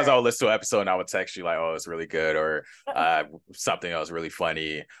there were times I would listen to an episode and I would text you like, "Oh, it's really good," or something that was really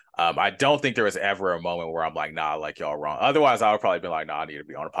funny. I don't think there was ever a moment where I'm like, "Nah, like y'all wrong." Otherwise, I would probably be like, "Nah, I need to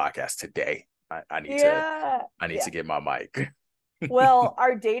be on a podcast today. I need to get my mic." Well,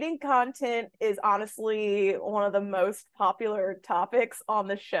 our dating content is honestly one of the most popular topics on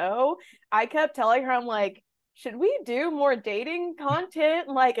the show. I kept telling her, I'm like, should we do more dating content?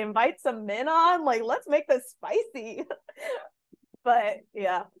 Like invite some men on? Like, let's make this spicy. But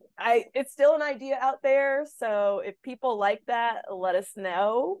yeah, it's still an idea out there. So if people like that, let us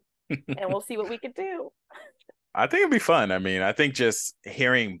know and we'll see what we can do. I think it'd be fun. I mean, I think just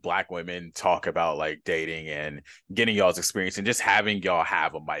hearing Black women talk about like dating and getting y'all's experience and just having y'all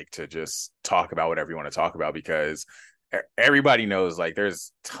have a mic to just talk about whatever you want to talk about, because everybody knows like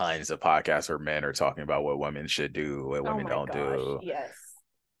there's tons of podcasts where men are talking about what women should do, what women don't do. Yes.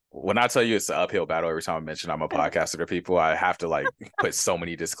 When I tell you it's an uphill battle every time I mention I'm a podcaster to people, I have to like put so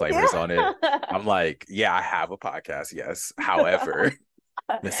many disclaimers on it. I'm like, yeah, I have a podcast. Yes. However,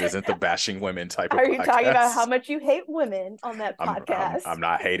 this isn't the bashing women type of podcast. Are you talking about how much you hate women on that podcast? I'm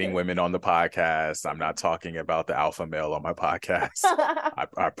not hating women on the podcast. I'm not talking about the alpha male on my podcast.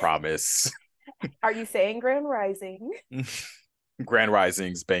 I promise. Are you saying Grand Rising? Grand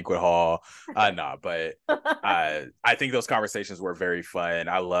Risings, Banquet Hall. But I think those conversations were very fun.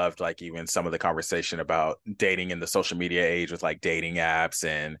 I loved like even some of the conversation about dating in the social media age with like dating apps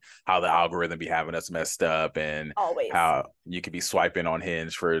and how the algorithm be having us messed up, and how you could be swiping on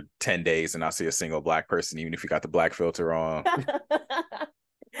Hinge for 10 days and not see a single Black person, even if you got the Black filter on.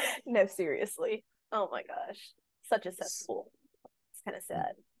 No, seriously. Oh my gosh. Such a cesspool. It's kind of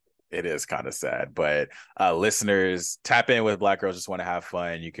sad. It is kind of sad, but listeners, tap in with Black Girls Just Want to Have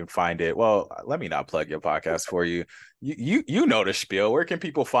Fun. You can find it. Well, let me not plug your podcast for you. You know the spiel. Where can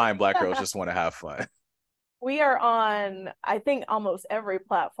people find Black Girls Just Want to Have Fun? We are on, I think, almost every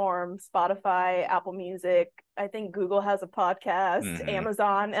platform: Spotify, Apple Music. I think Google has a podcast,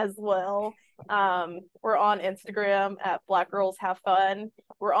 Amazon as well. We're on Instagram at Black Girls Have Fun.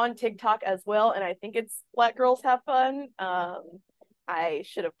 We're on TikTok as well, and I think it's Black Girls Have Fun. I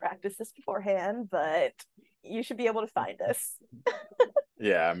should have practiced this beforehand, but you should be able to find us.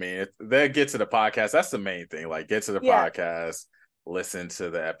 Yeah, I mean, they get to the podcast. That's the main thing. Like, get to the podcast, listen to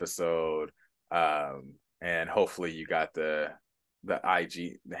the episode, and hopefully you got the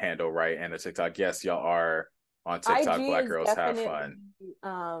IG handle right and the TikTok. Yes, y'all are on TikTok. Black Girls Have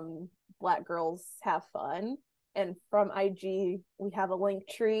Fun. Black Girls Have Fun, and from IG we have a link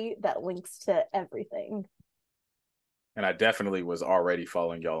tree that links to everything. And I definitely was already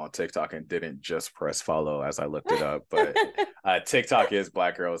following y'all on TikTok and didn't just press follow as I looked it up. But TikTok is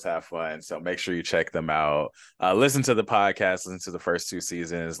Black Girls Have Fun. So make sure you check them out. Listen to the podcast, listen to the first 2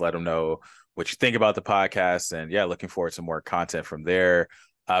 seasons. Let them know what you think about the podcast. And yeah, looking forward to more content from there.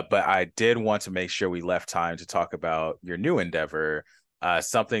 But I did want to make sure we left time to talk about your new endeavor.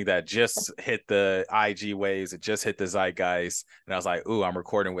 Something that just hit the IG waves, it just hit the zeitgeist, and I was like, "Ooh, I'm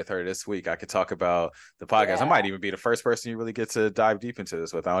recording with her this week. I could talk about the podcast. I might even be the first person you really get to dive deep into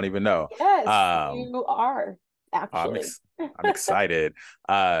this with. I don't even know." Yes, you are. actually. I'm excited.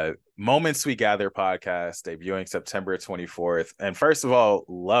 Moments We Gather podcast debuting September 24th. And first of all,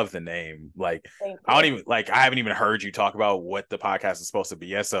 love the name. Like, Thank I don't you. even like, I haven't even heard you talk about what the podcast is supposed to be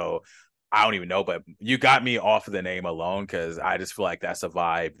yet. So I don't even know, but you got me off of the name alone because I just feel like that's a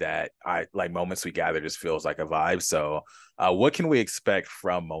vibe that I like. Moments We Gather just feels like a vibe. So, what can we expect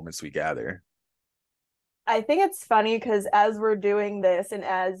from Moments We Gather? I think it's funny because as we're doing this and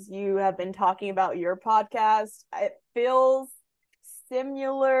as you have been talking about your podcast, it feels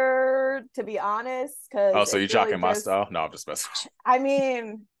similar, to be honest, because Oh, so it's you're really jocking my just, style? No, I'm just messing. I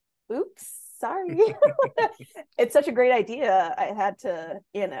mean, oops, sorry. It's such a great idea. I had to,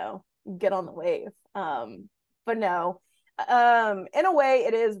 get on the wave. But no, in a way,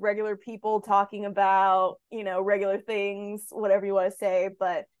 it is regular people talking about, regular things, whatever you want to say.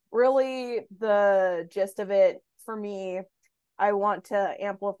 But really, the gist of it for me, I want to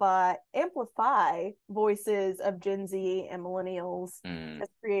amplify voices of Gen Z and millennials,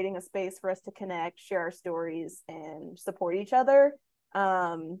 just creating a space for us to connect, share our stories, and support each other.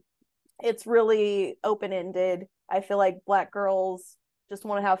 It's really open-ended. I feel like Black girls just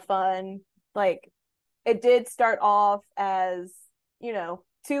want to have fun. Like, it did start off as,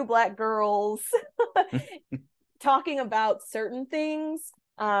 two Black girls talking about certain things.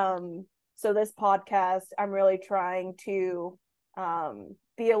 So this podcast, I'm really trying to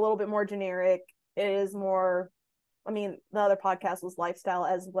be a little bit more generic. It is more, the other podcast was lifestyle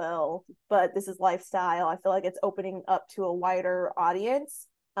as well, but this is lifestyle. I feel like it's opening up to a wider audience,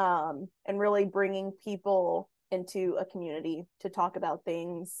 and really bringing people into a community to talk about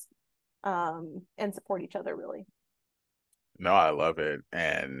things, and support each other, really. No, I love it.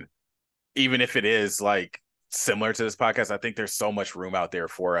 And even if it is like similar to this podcast, I think there's so much room out there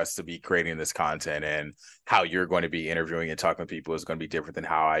for us to be creating this content, and how you're going to be interviewing and talking to people is going to be different than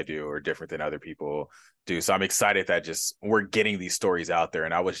how I do or different than other people do. So I'm excited that just we're getting these stories out there.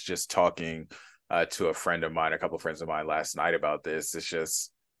 And I was just talking to a couple of friends of mine last night about this. It's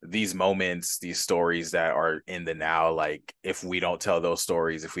just these moments, these stories that are in the now, like if we don't tell those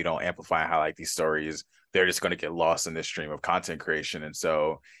stories, if we don't amplify and highlight these stories, they're just going to get lost in this stream of content creation. And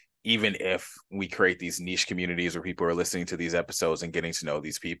so even if we create these niche communities where people are listening to these episodes and getting to know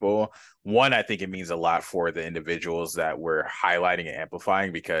these people, one, I think it means a lot for the individuals that we're highlighting and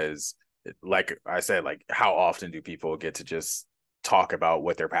amplifying, because like I said, like how often do people get to just talk about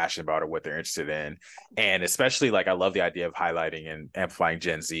what they're passionate about or what they're interested in? And especially like I love the idea of highlighting and amplifying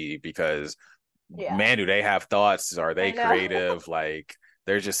Gen Z, because man, do they have thoughts? Are they creative? Like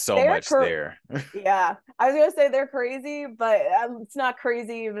there's just so much there. Yeah, I was gonna say they're crazy, but it's not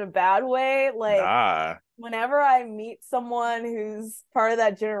crazy in a bad way. Like, whenever I meet someone who's part of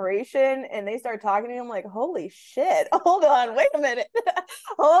that generation and they start talking to me, I'm like, holy shit, hold on, wait a minute.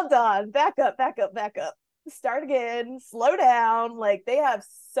 Hold on, back up. Start again, slow down. Like, they have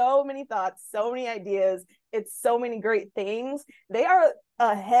so many thoughts, so many ideas. It's so many great things. They are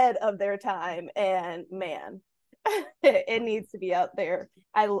ahead of their time, and man, it needs to be out there.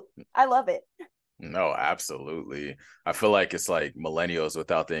 I love it. No, absolutely. I feel like it's like millennials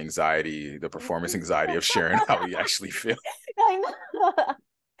without the anxiety, the performance anxiety of sharing how we actually feel. I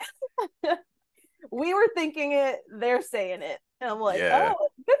know. We were thinking it, they're saying it. And I'm like, oh,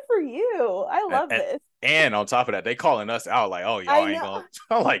 good for you. I love this. And on top of that, they calling us out like, oh, y'all ain't gonna.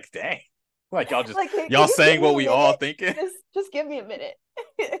 I'm like, dang. Like y'all just like, y'all saying what we all thinking. Just give me a minute.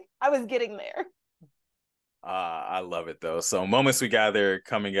 I was getting there. I love it though. So Moments We Gather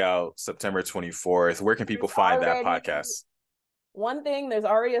coming out September 24th. Where can people find that podcast? One thing, there's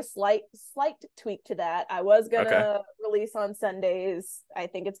already a slight tweak to that. I was gonna release on Sundays. I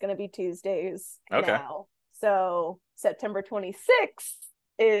think it's gonna be Tuesdays now. So September 26th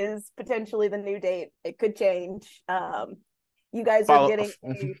is potentially the new date. It could change. You guys are getting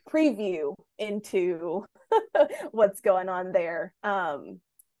a preview into what's going on there.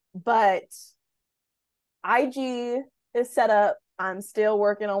 But IG is set up. I'm still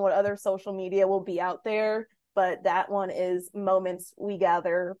working on what other social media will be out there, but that one is Moments We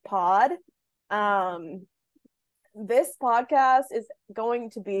Gather Pod. This podcast is going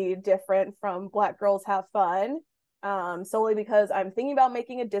to be different from Black Girls Have Fun, solely because I'm thinking about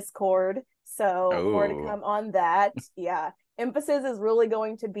making a Discord. So more to come on that. Yeah. Emphasis is really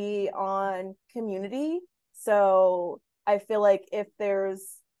going to be on community. So I feel like if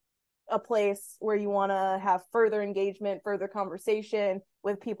there's a place where you want to have further engagement, further conversation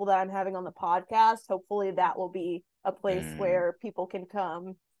with people that I'm having on the podcast, hopefully that will be a place where people can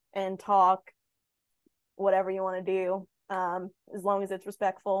come and talk whatever you want to do, as long as it's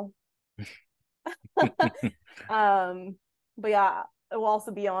respectful. But yeah, it will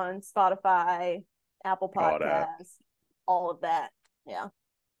also be on Spotify Apple all that. Podcasts, all of that. Yeah.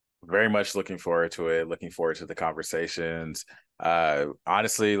 Very much looking forward to it. Looking forward to the conversations.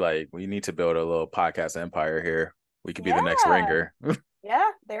 Honestly, like we need to build a little podcast empire here. We could be the next Yeah. Ringer. Yeah.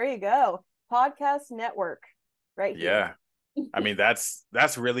 There you go. Podcast network right Yeah. here. I mean, that's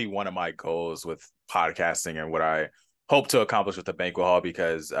really one of my goals with podcasting and what I hope to accomplish with the Banquet Hall,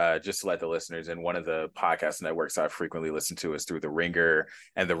 because just to let the listeners in, one of the podcast networks I frequently listen to is through the Ringer,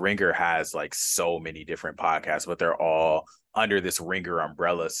 and the Ringer has like so many different podcasts, but they're all under this Ringer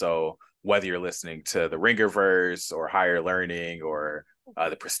umbrella. So whether you're listening to the Ringerverse or Higher Learning or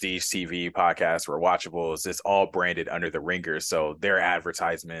the Prestige TV podcast or Watchables, it's all branded under the Ringer. So their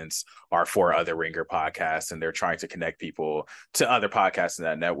advertisements are for other Ringer podcasts, and they're trying to connect people to other podcasts in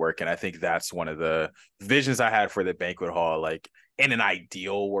that network. And I think that's one of the visions I had for the Banquet Hall. Like in an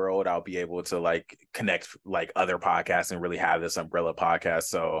ideal world, I'll be able to like connect like other podcasts and really have this umbrella podcast.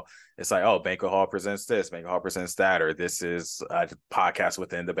 So it's like, oh, Banquet Hall presents this, Banquet Hall presents that, or this is a podcast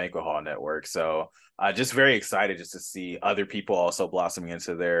within the Banquet Hall network. So just very excited just to see other people also blossoming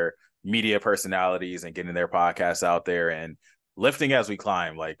into their media personalities and getting their podcasts out there and lifting as we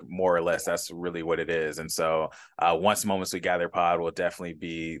climb, like more or less. That's really what it is. And so once Moments We Gather pod will definitely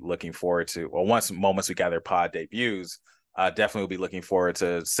be looking forward to, or once Moments We Gather pod debuts, definitely will be looking forward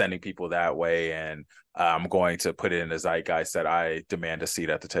to sending people that way. And I'm going to put it in the zeitgeist that I demand a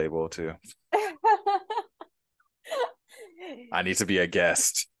seat at the table too. I need to be a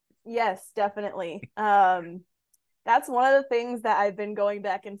guest. Yes, definitely. That's one of the things that I've been going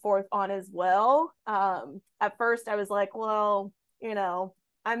back and forth on as well. At first I was like, well, you know,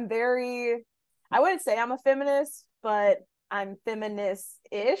 I wouldn't say I'm a feminist, but I'm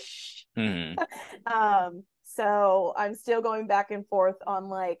feminist-ish. So I'm still going back and forth on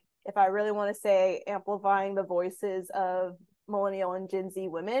like, if I really want to say amplifying the voices of millennial and Gen Z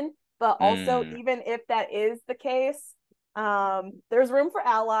women, but also even if that is the case, there's room for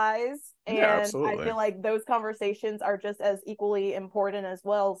allies, and Yeah, I feel like those conversations are just as equally important as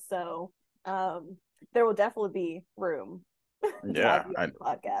well. So there will definitely be room to have you on the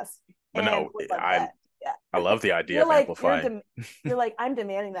podcast. But and no, I love the idea you're of like, amplifying. You're like, I'm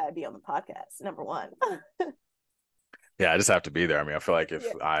demanding that I be on the podcast, number one. Yeah, I just have to be there. I mean, I feel like if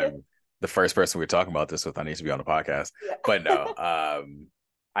I'm the first person we're talking about this with, I need to be on the podcast. But no,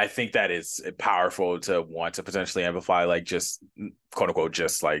 I think that is powerful to want to potentially amplify, like just quote unquote,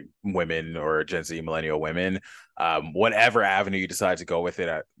 just like women or Gen Z millennial women. Whatever avenue you decide to go with it,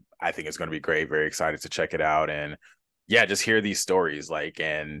 I think it's going to be great. Very excited to check it out. And yeah, just hear these stories, like,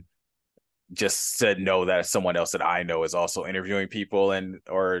 and just to know that someone else that I know is also interviewing people and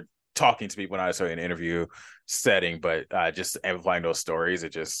or talking to people, not necessarily in an interview setting, but just amplifying those stories. It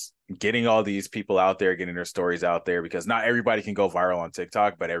just getting all these people out there, getting their stories out there, because not everybody can go viral on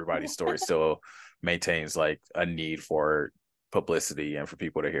TikTok, but everybody's story still maintains like a need for publicity and for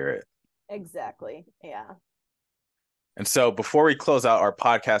people to hear it. Exactly. Yeah. And so before we close out our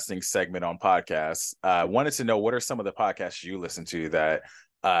podcasting segment on podcasts, I wanted to know, what are some of the podcasts you listen to that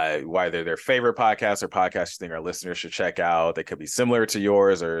whether they're favorite podcasts or podcasts you think our listeners should check out? They could be similar to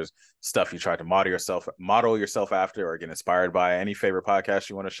yours, or stuff you try to model yourself after or get inspired by. Any favorite podcasts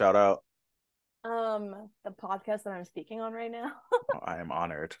you want to shout out? The podcast that I'm speaking on right now. I am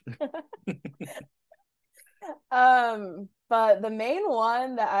honored. But the main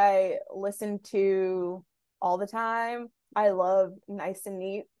one that I listen to all the time, I love Nice and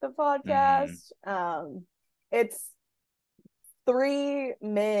Neat, the podcast. It's 3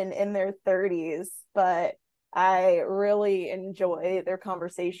 men in their 30s, but I really enjoy their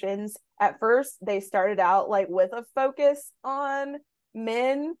conversations. At first, they started out like with a focus on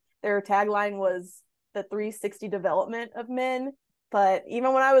men. Their tagline was the 360 development of men. But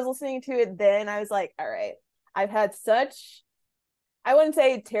even when I was listening to it then, I was like, all right, I've had such, I wouldn't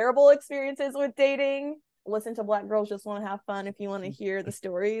say terrible experiences with dating. Listen to Black Girls Just Want to Have Fun if you want to hear the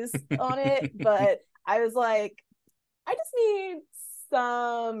stories on it. But I was like, I just need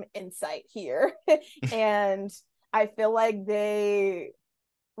some insight here. And I feel like they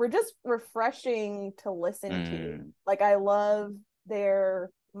were just refreshing to listen to. Like, I love their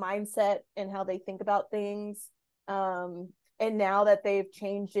mindset and how they think about things. And now that they've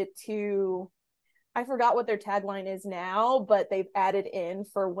changed it to, I forgot what their tagline is now, but they've added in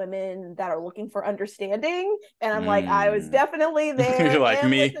for women that are looking for understanding. And I'm like, I was definitely there. You're like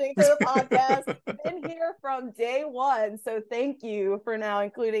me. Listening to the podcast, been here from day one. So thank you for now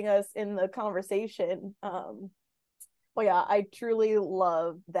including us in the conversation. Well, yeah, I truly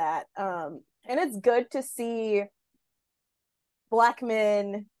love that. And it's good to see Black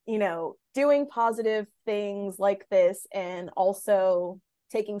men, you know, doing positive things like this, and also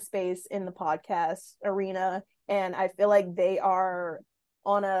taking space in the podcast arena, and I feel like they are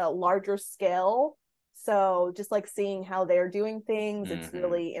on a larger scale. So just like seeing how they're doing things, it's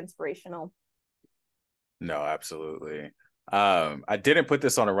really inspirational. No, absolutely. I didn't put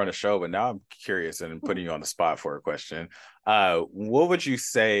this on a run of show, but now I'm curious and putting you on the spot for a question. What would you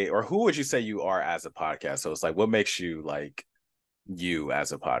say, or who would you say you are as a podcast host? Like, what makes you like you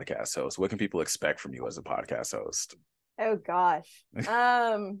as a podcast host? What can people expect from you as a podcast host? Oh gosh.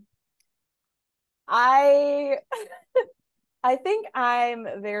 I I think I'm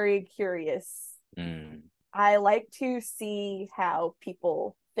very curious. I like to see how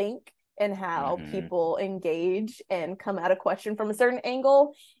people think and how people engage and come at a question from a certain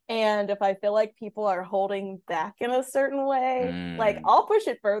angle. And if I feel like people are holding back in a certain way, like I'll push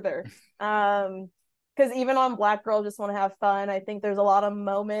it further. Because even on Black Girl Just Want to Have Fun, I think there's a lot of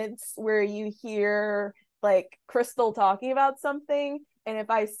moments where you hear like Crystal talking about something, and if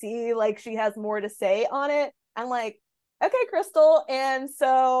I see like she has more to say on it, I'm like, okay, Crystal, and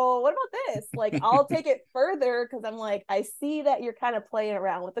so what about this? Like, I'll take it further because I'm like, I see that you're kind of playing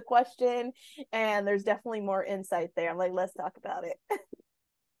around with the question, and there's definitely more insight there. I'm like, let's talk about it.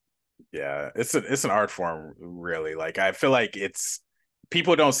 Yeah, it's an art form, really. Like, I feel like it's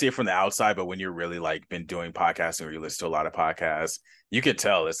people don't see it from the outside, but when you're really like been doing podcasting or you listen to a lot of podcasts, you could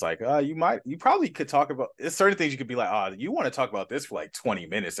tell it's like, you probably could talk about it's certain things you could be like, oh, you want to talk about this for like 20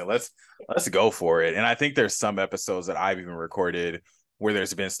 minutes and let's go for it. And I think there's some episodes that I've even recorded where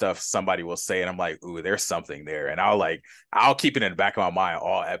there's been stuff somebody will say and I'm like, ooh, there's something there. And I'll keep it in the back of my mind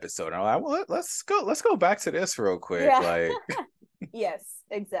all episode. And I'm like, well, let's go back to this real quick. Yeah. Like yes,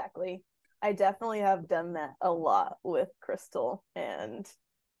 exactly. I definitely have done that a lot with Crystal, and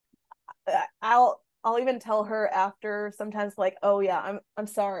I'll even tell her after sometimes like, oh yeah, I'm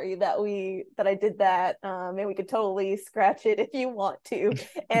sorry that I did that. And we could totally scratch it if you want to.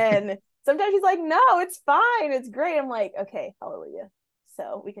 And sometimes she's like, no, it's fine. It's great. I'm like, okay, hallelujah.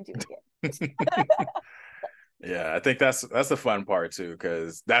 So we can do it again. Yeah, I think that's the fun part too,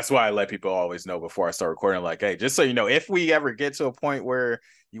 because that's why I let people always know before I start recording, like, hey, just so you know, if we ever get to a point where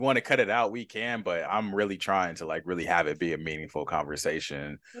you want to cut it out, we can, but I'm really trying to like really have it be a meaningful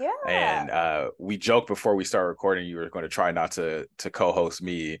conversation. Yeah. And we joked before we started recording, you were going to try not to co-host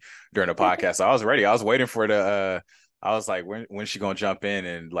me during the podcast. So I was ready. I was waiting for I was like, when's she gonna jump in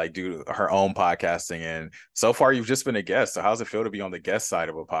and like do her own podcasting? And so far you've just been a guest. So how's it feel to be on the guest side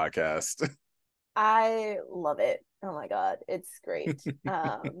of a podcast? I love it. Oh my God, it's great.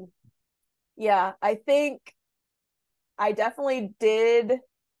 Yeah, I think I definitely did,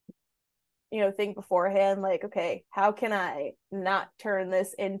 think beforehand, like, okay, how can I not turn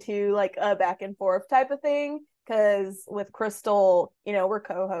this into like a back and forth type of thing? Because with Crystal, we're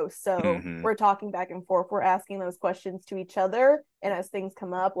co-hosts, so we're talking back and forth. We're asking those questions to each other, and as things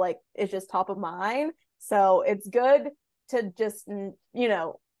come up, like it's just top of mind. So it's good to just,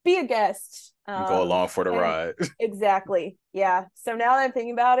 be a guest. Go along for the ride. Exactly. Yeah. So now that I'm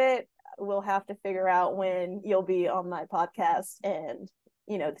thinking about it, we'll have to figure out when you'll be on my podcast and,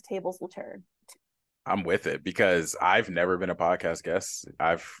 the tables will turn. I'm with it because I've never been a podcast guest.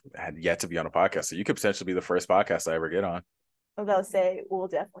 I've had yet to be on a podcast. So you could potentially be the first podcast I ever get on. I was about to say, we'll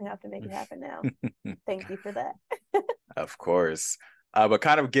definitely have to make it happen now. Thank you for that. Of course. But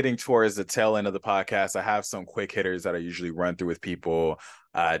kind of getting towards the tail end of the podcast, I have some quick hitters that I usually run through with people.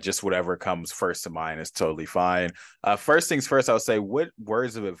 Just whatever comes first to mind is totally fine. First things first, I would say, what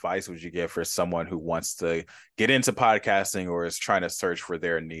words of advice would you give for someone who wants to get into podcasting or is trying to search for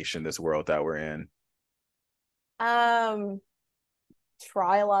their niche in this world that we're in?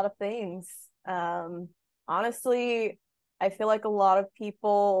 Try a lot of things. Honestly, I feel like a lot of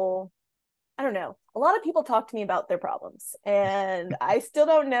people, I don't know, a lot of people talk to me about their problems, and I still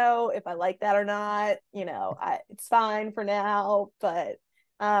don't know if I like that or not. It's fine for now, but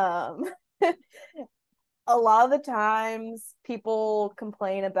a lot of the times people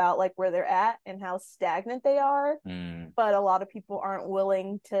complain about like where they're at and how stagnant they are, but a lot of people aren't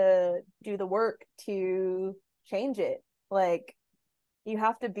willing to do the work to change it. Like, you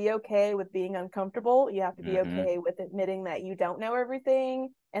have to be okay with being uncomfortable. You have to be okay with admitting that you don't know everything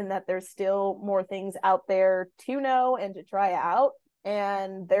and that there's still more things out there to know and to try out.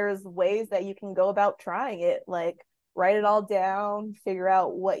 And there's ways that you can go about trying it, like write it all down, figure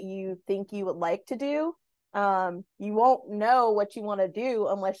out what you think you would like to do. You won't know what you want to do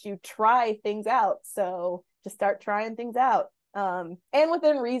unless you try things out. So just start trying things out. And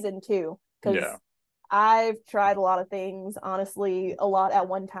within reason too, because I've tried a lot of things, honestly, a lot at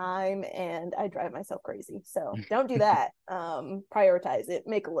one time, and I drive myself crazy. So don't do that. Prioritize it,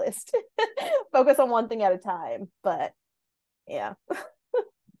 make a list, focus on one thing at a time. But yeah.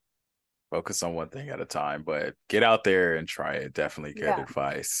 Focus on one thing at a time, but get out there and try it. Definitely good Yeah.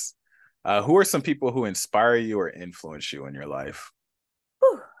 advice. Who are some people who inspire you or influence you in your life?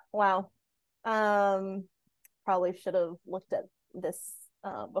 Whew, wow. Probably should have looked at this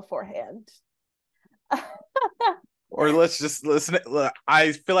beforehand. Or let's just listen.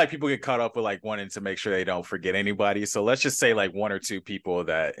 I feel like people get caught up with like wanting to make sure they don't forget anybody. So let's just say like one or two people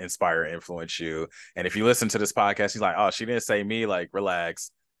that inspire and influence you. And if you listen to this podcast, you're like, oh, she didn't say me. Like,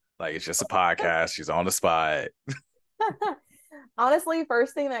 relax. Like, it's just a podcast. She's on the spot. Honestly,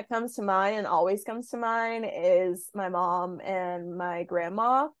 first thing that comes to mind and always comes to mind is my mom and my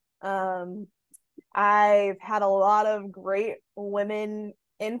grandma. I've had a lot of great women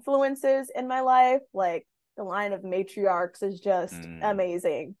influences in my life. Like the line of matriarchs is just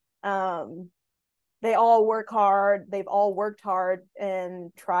amazing. They all work hard. They've all worked hard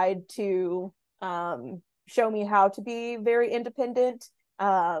and tried to show me how to be very independent.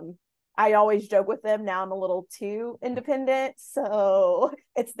 I always joke with them. Now I'm a little too independent, so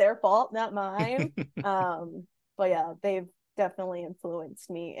it's their fault, not mine. But yeah, they've definitely influenced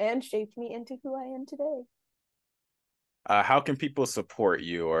me and shaped me into who I am today. How can people support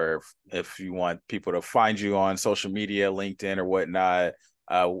you, or if you want people to find you on social media, LinkedIn or whatnot,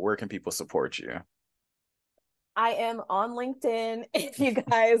 where can people support you? I am on LinkedIn if you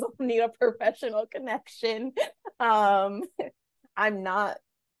guys need a professional connection. I'm not,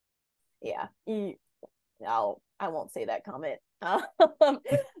 yeah, I won't say that comment. But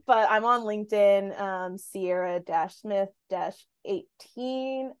I'm on LinkedIn.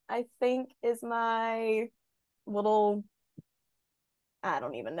 Sierra-Smith-18, I think, is my little, I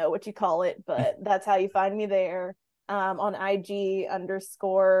don't even know what you call it, but that's how you find me there. On IG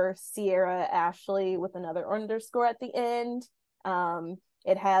 _Sierra Ashley with another underscore at the end.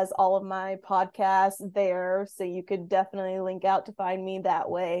 It has all of my podcasts there, so you could definitely link out to find me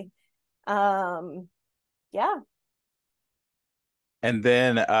that way. Yeah. And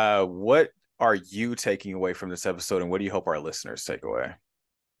then what are you taking away from this episode, and what do you hope our listeners take away?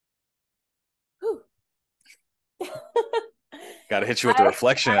 Got to hit you with the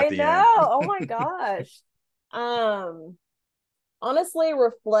reflection at the end. I know. Oh my gosh. Honestly,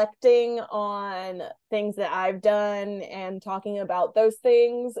 reflecting on things that I've done and talking about those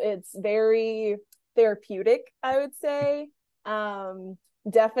things, it's very therapeutic, I would say.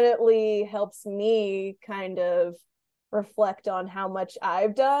 Definitely helps me kind of reflect on how much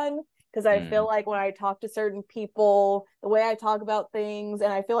I've done, because I feel like when I talk to certain people, the way I talk about things,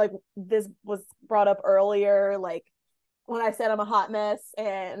 and I feel like this was brought up earlier, like when I said I'm a hot mess,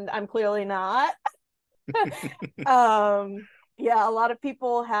 and I'm clearly not. Yeah, a lot of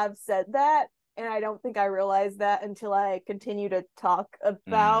people have said that, and I don't think I realized that until I continue to talk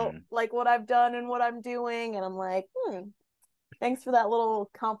about like what I've done and what I'm doing, and I'm like, thanks for that little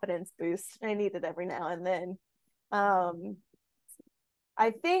confidence boost. I need it every now and then.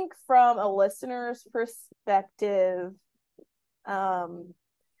 I think from a listener's perspective,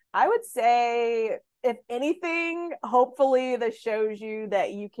 I would say, if anything, hopefully this shows you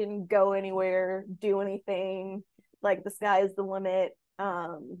that you can go anywhere, do anything, like the sky is the limit.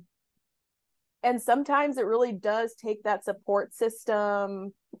 And sometimes it really does take that support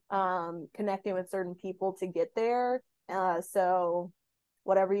system, connecting with certain people to get there. So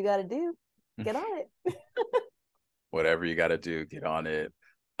whatever you got to do, get on it. Whatever you got to do, get on it.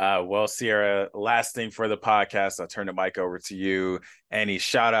 Well, Sierra, last thing for the podcast, I'll turn the mic over to you. Any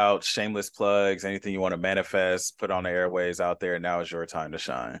shout outs, shameless plugs, anything you want to manifest, put on the airways out there. Now is your time to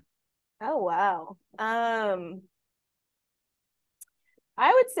shine. Oh, wow.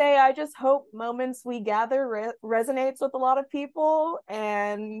 I would say I just hope Moments We Gather resonates with a lot of people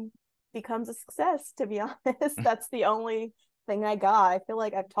and becomes a success, to be honest. That's the only thing I got. I feel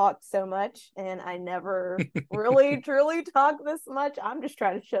like I've talked so much and I never really truly talk this much. I'm just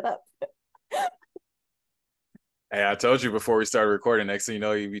trying to shut up. Hey, I told you before we started recording, next thing you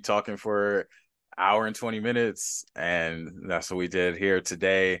know, you'd be talking for an hour and 20 minutes. And that's what we did here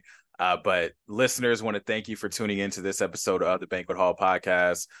today. But listeners, want to thank you for tuning into this episode of the Banquet Hall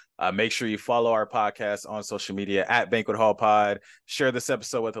Podcast. Make sure you follow our podcast on social media at Banquet Hall Pod. Share this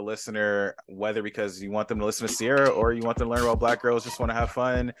episode with a listener, whether because you want them to listen to Sierra or you want them to learn about Black girls just want to have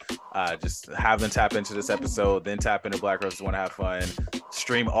fun. Just have them tap into this episode, then tap into Black girls just want to have fun.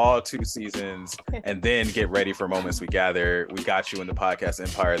 Stream all 2 seasons, and then get ready for Moments We Gather. We got you in the podcast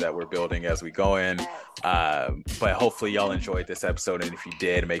empire that we're building as we go in. But hopefully y'all enjoyed this episode, and if you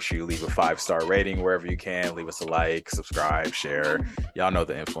did, make sure you leave a 5-star rating wherever you can. Leave us a like, subscribe, share. Y'all know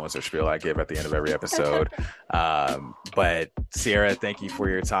the influence influencer spiel I give at the end of every episode. But Sierra, thank you for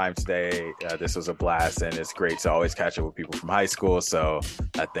your time today. This was a blast, and it's great to always catch up with people from high school. So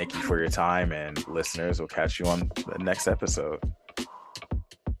thank you for your time, and listeners, we'll catch you on the next episode.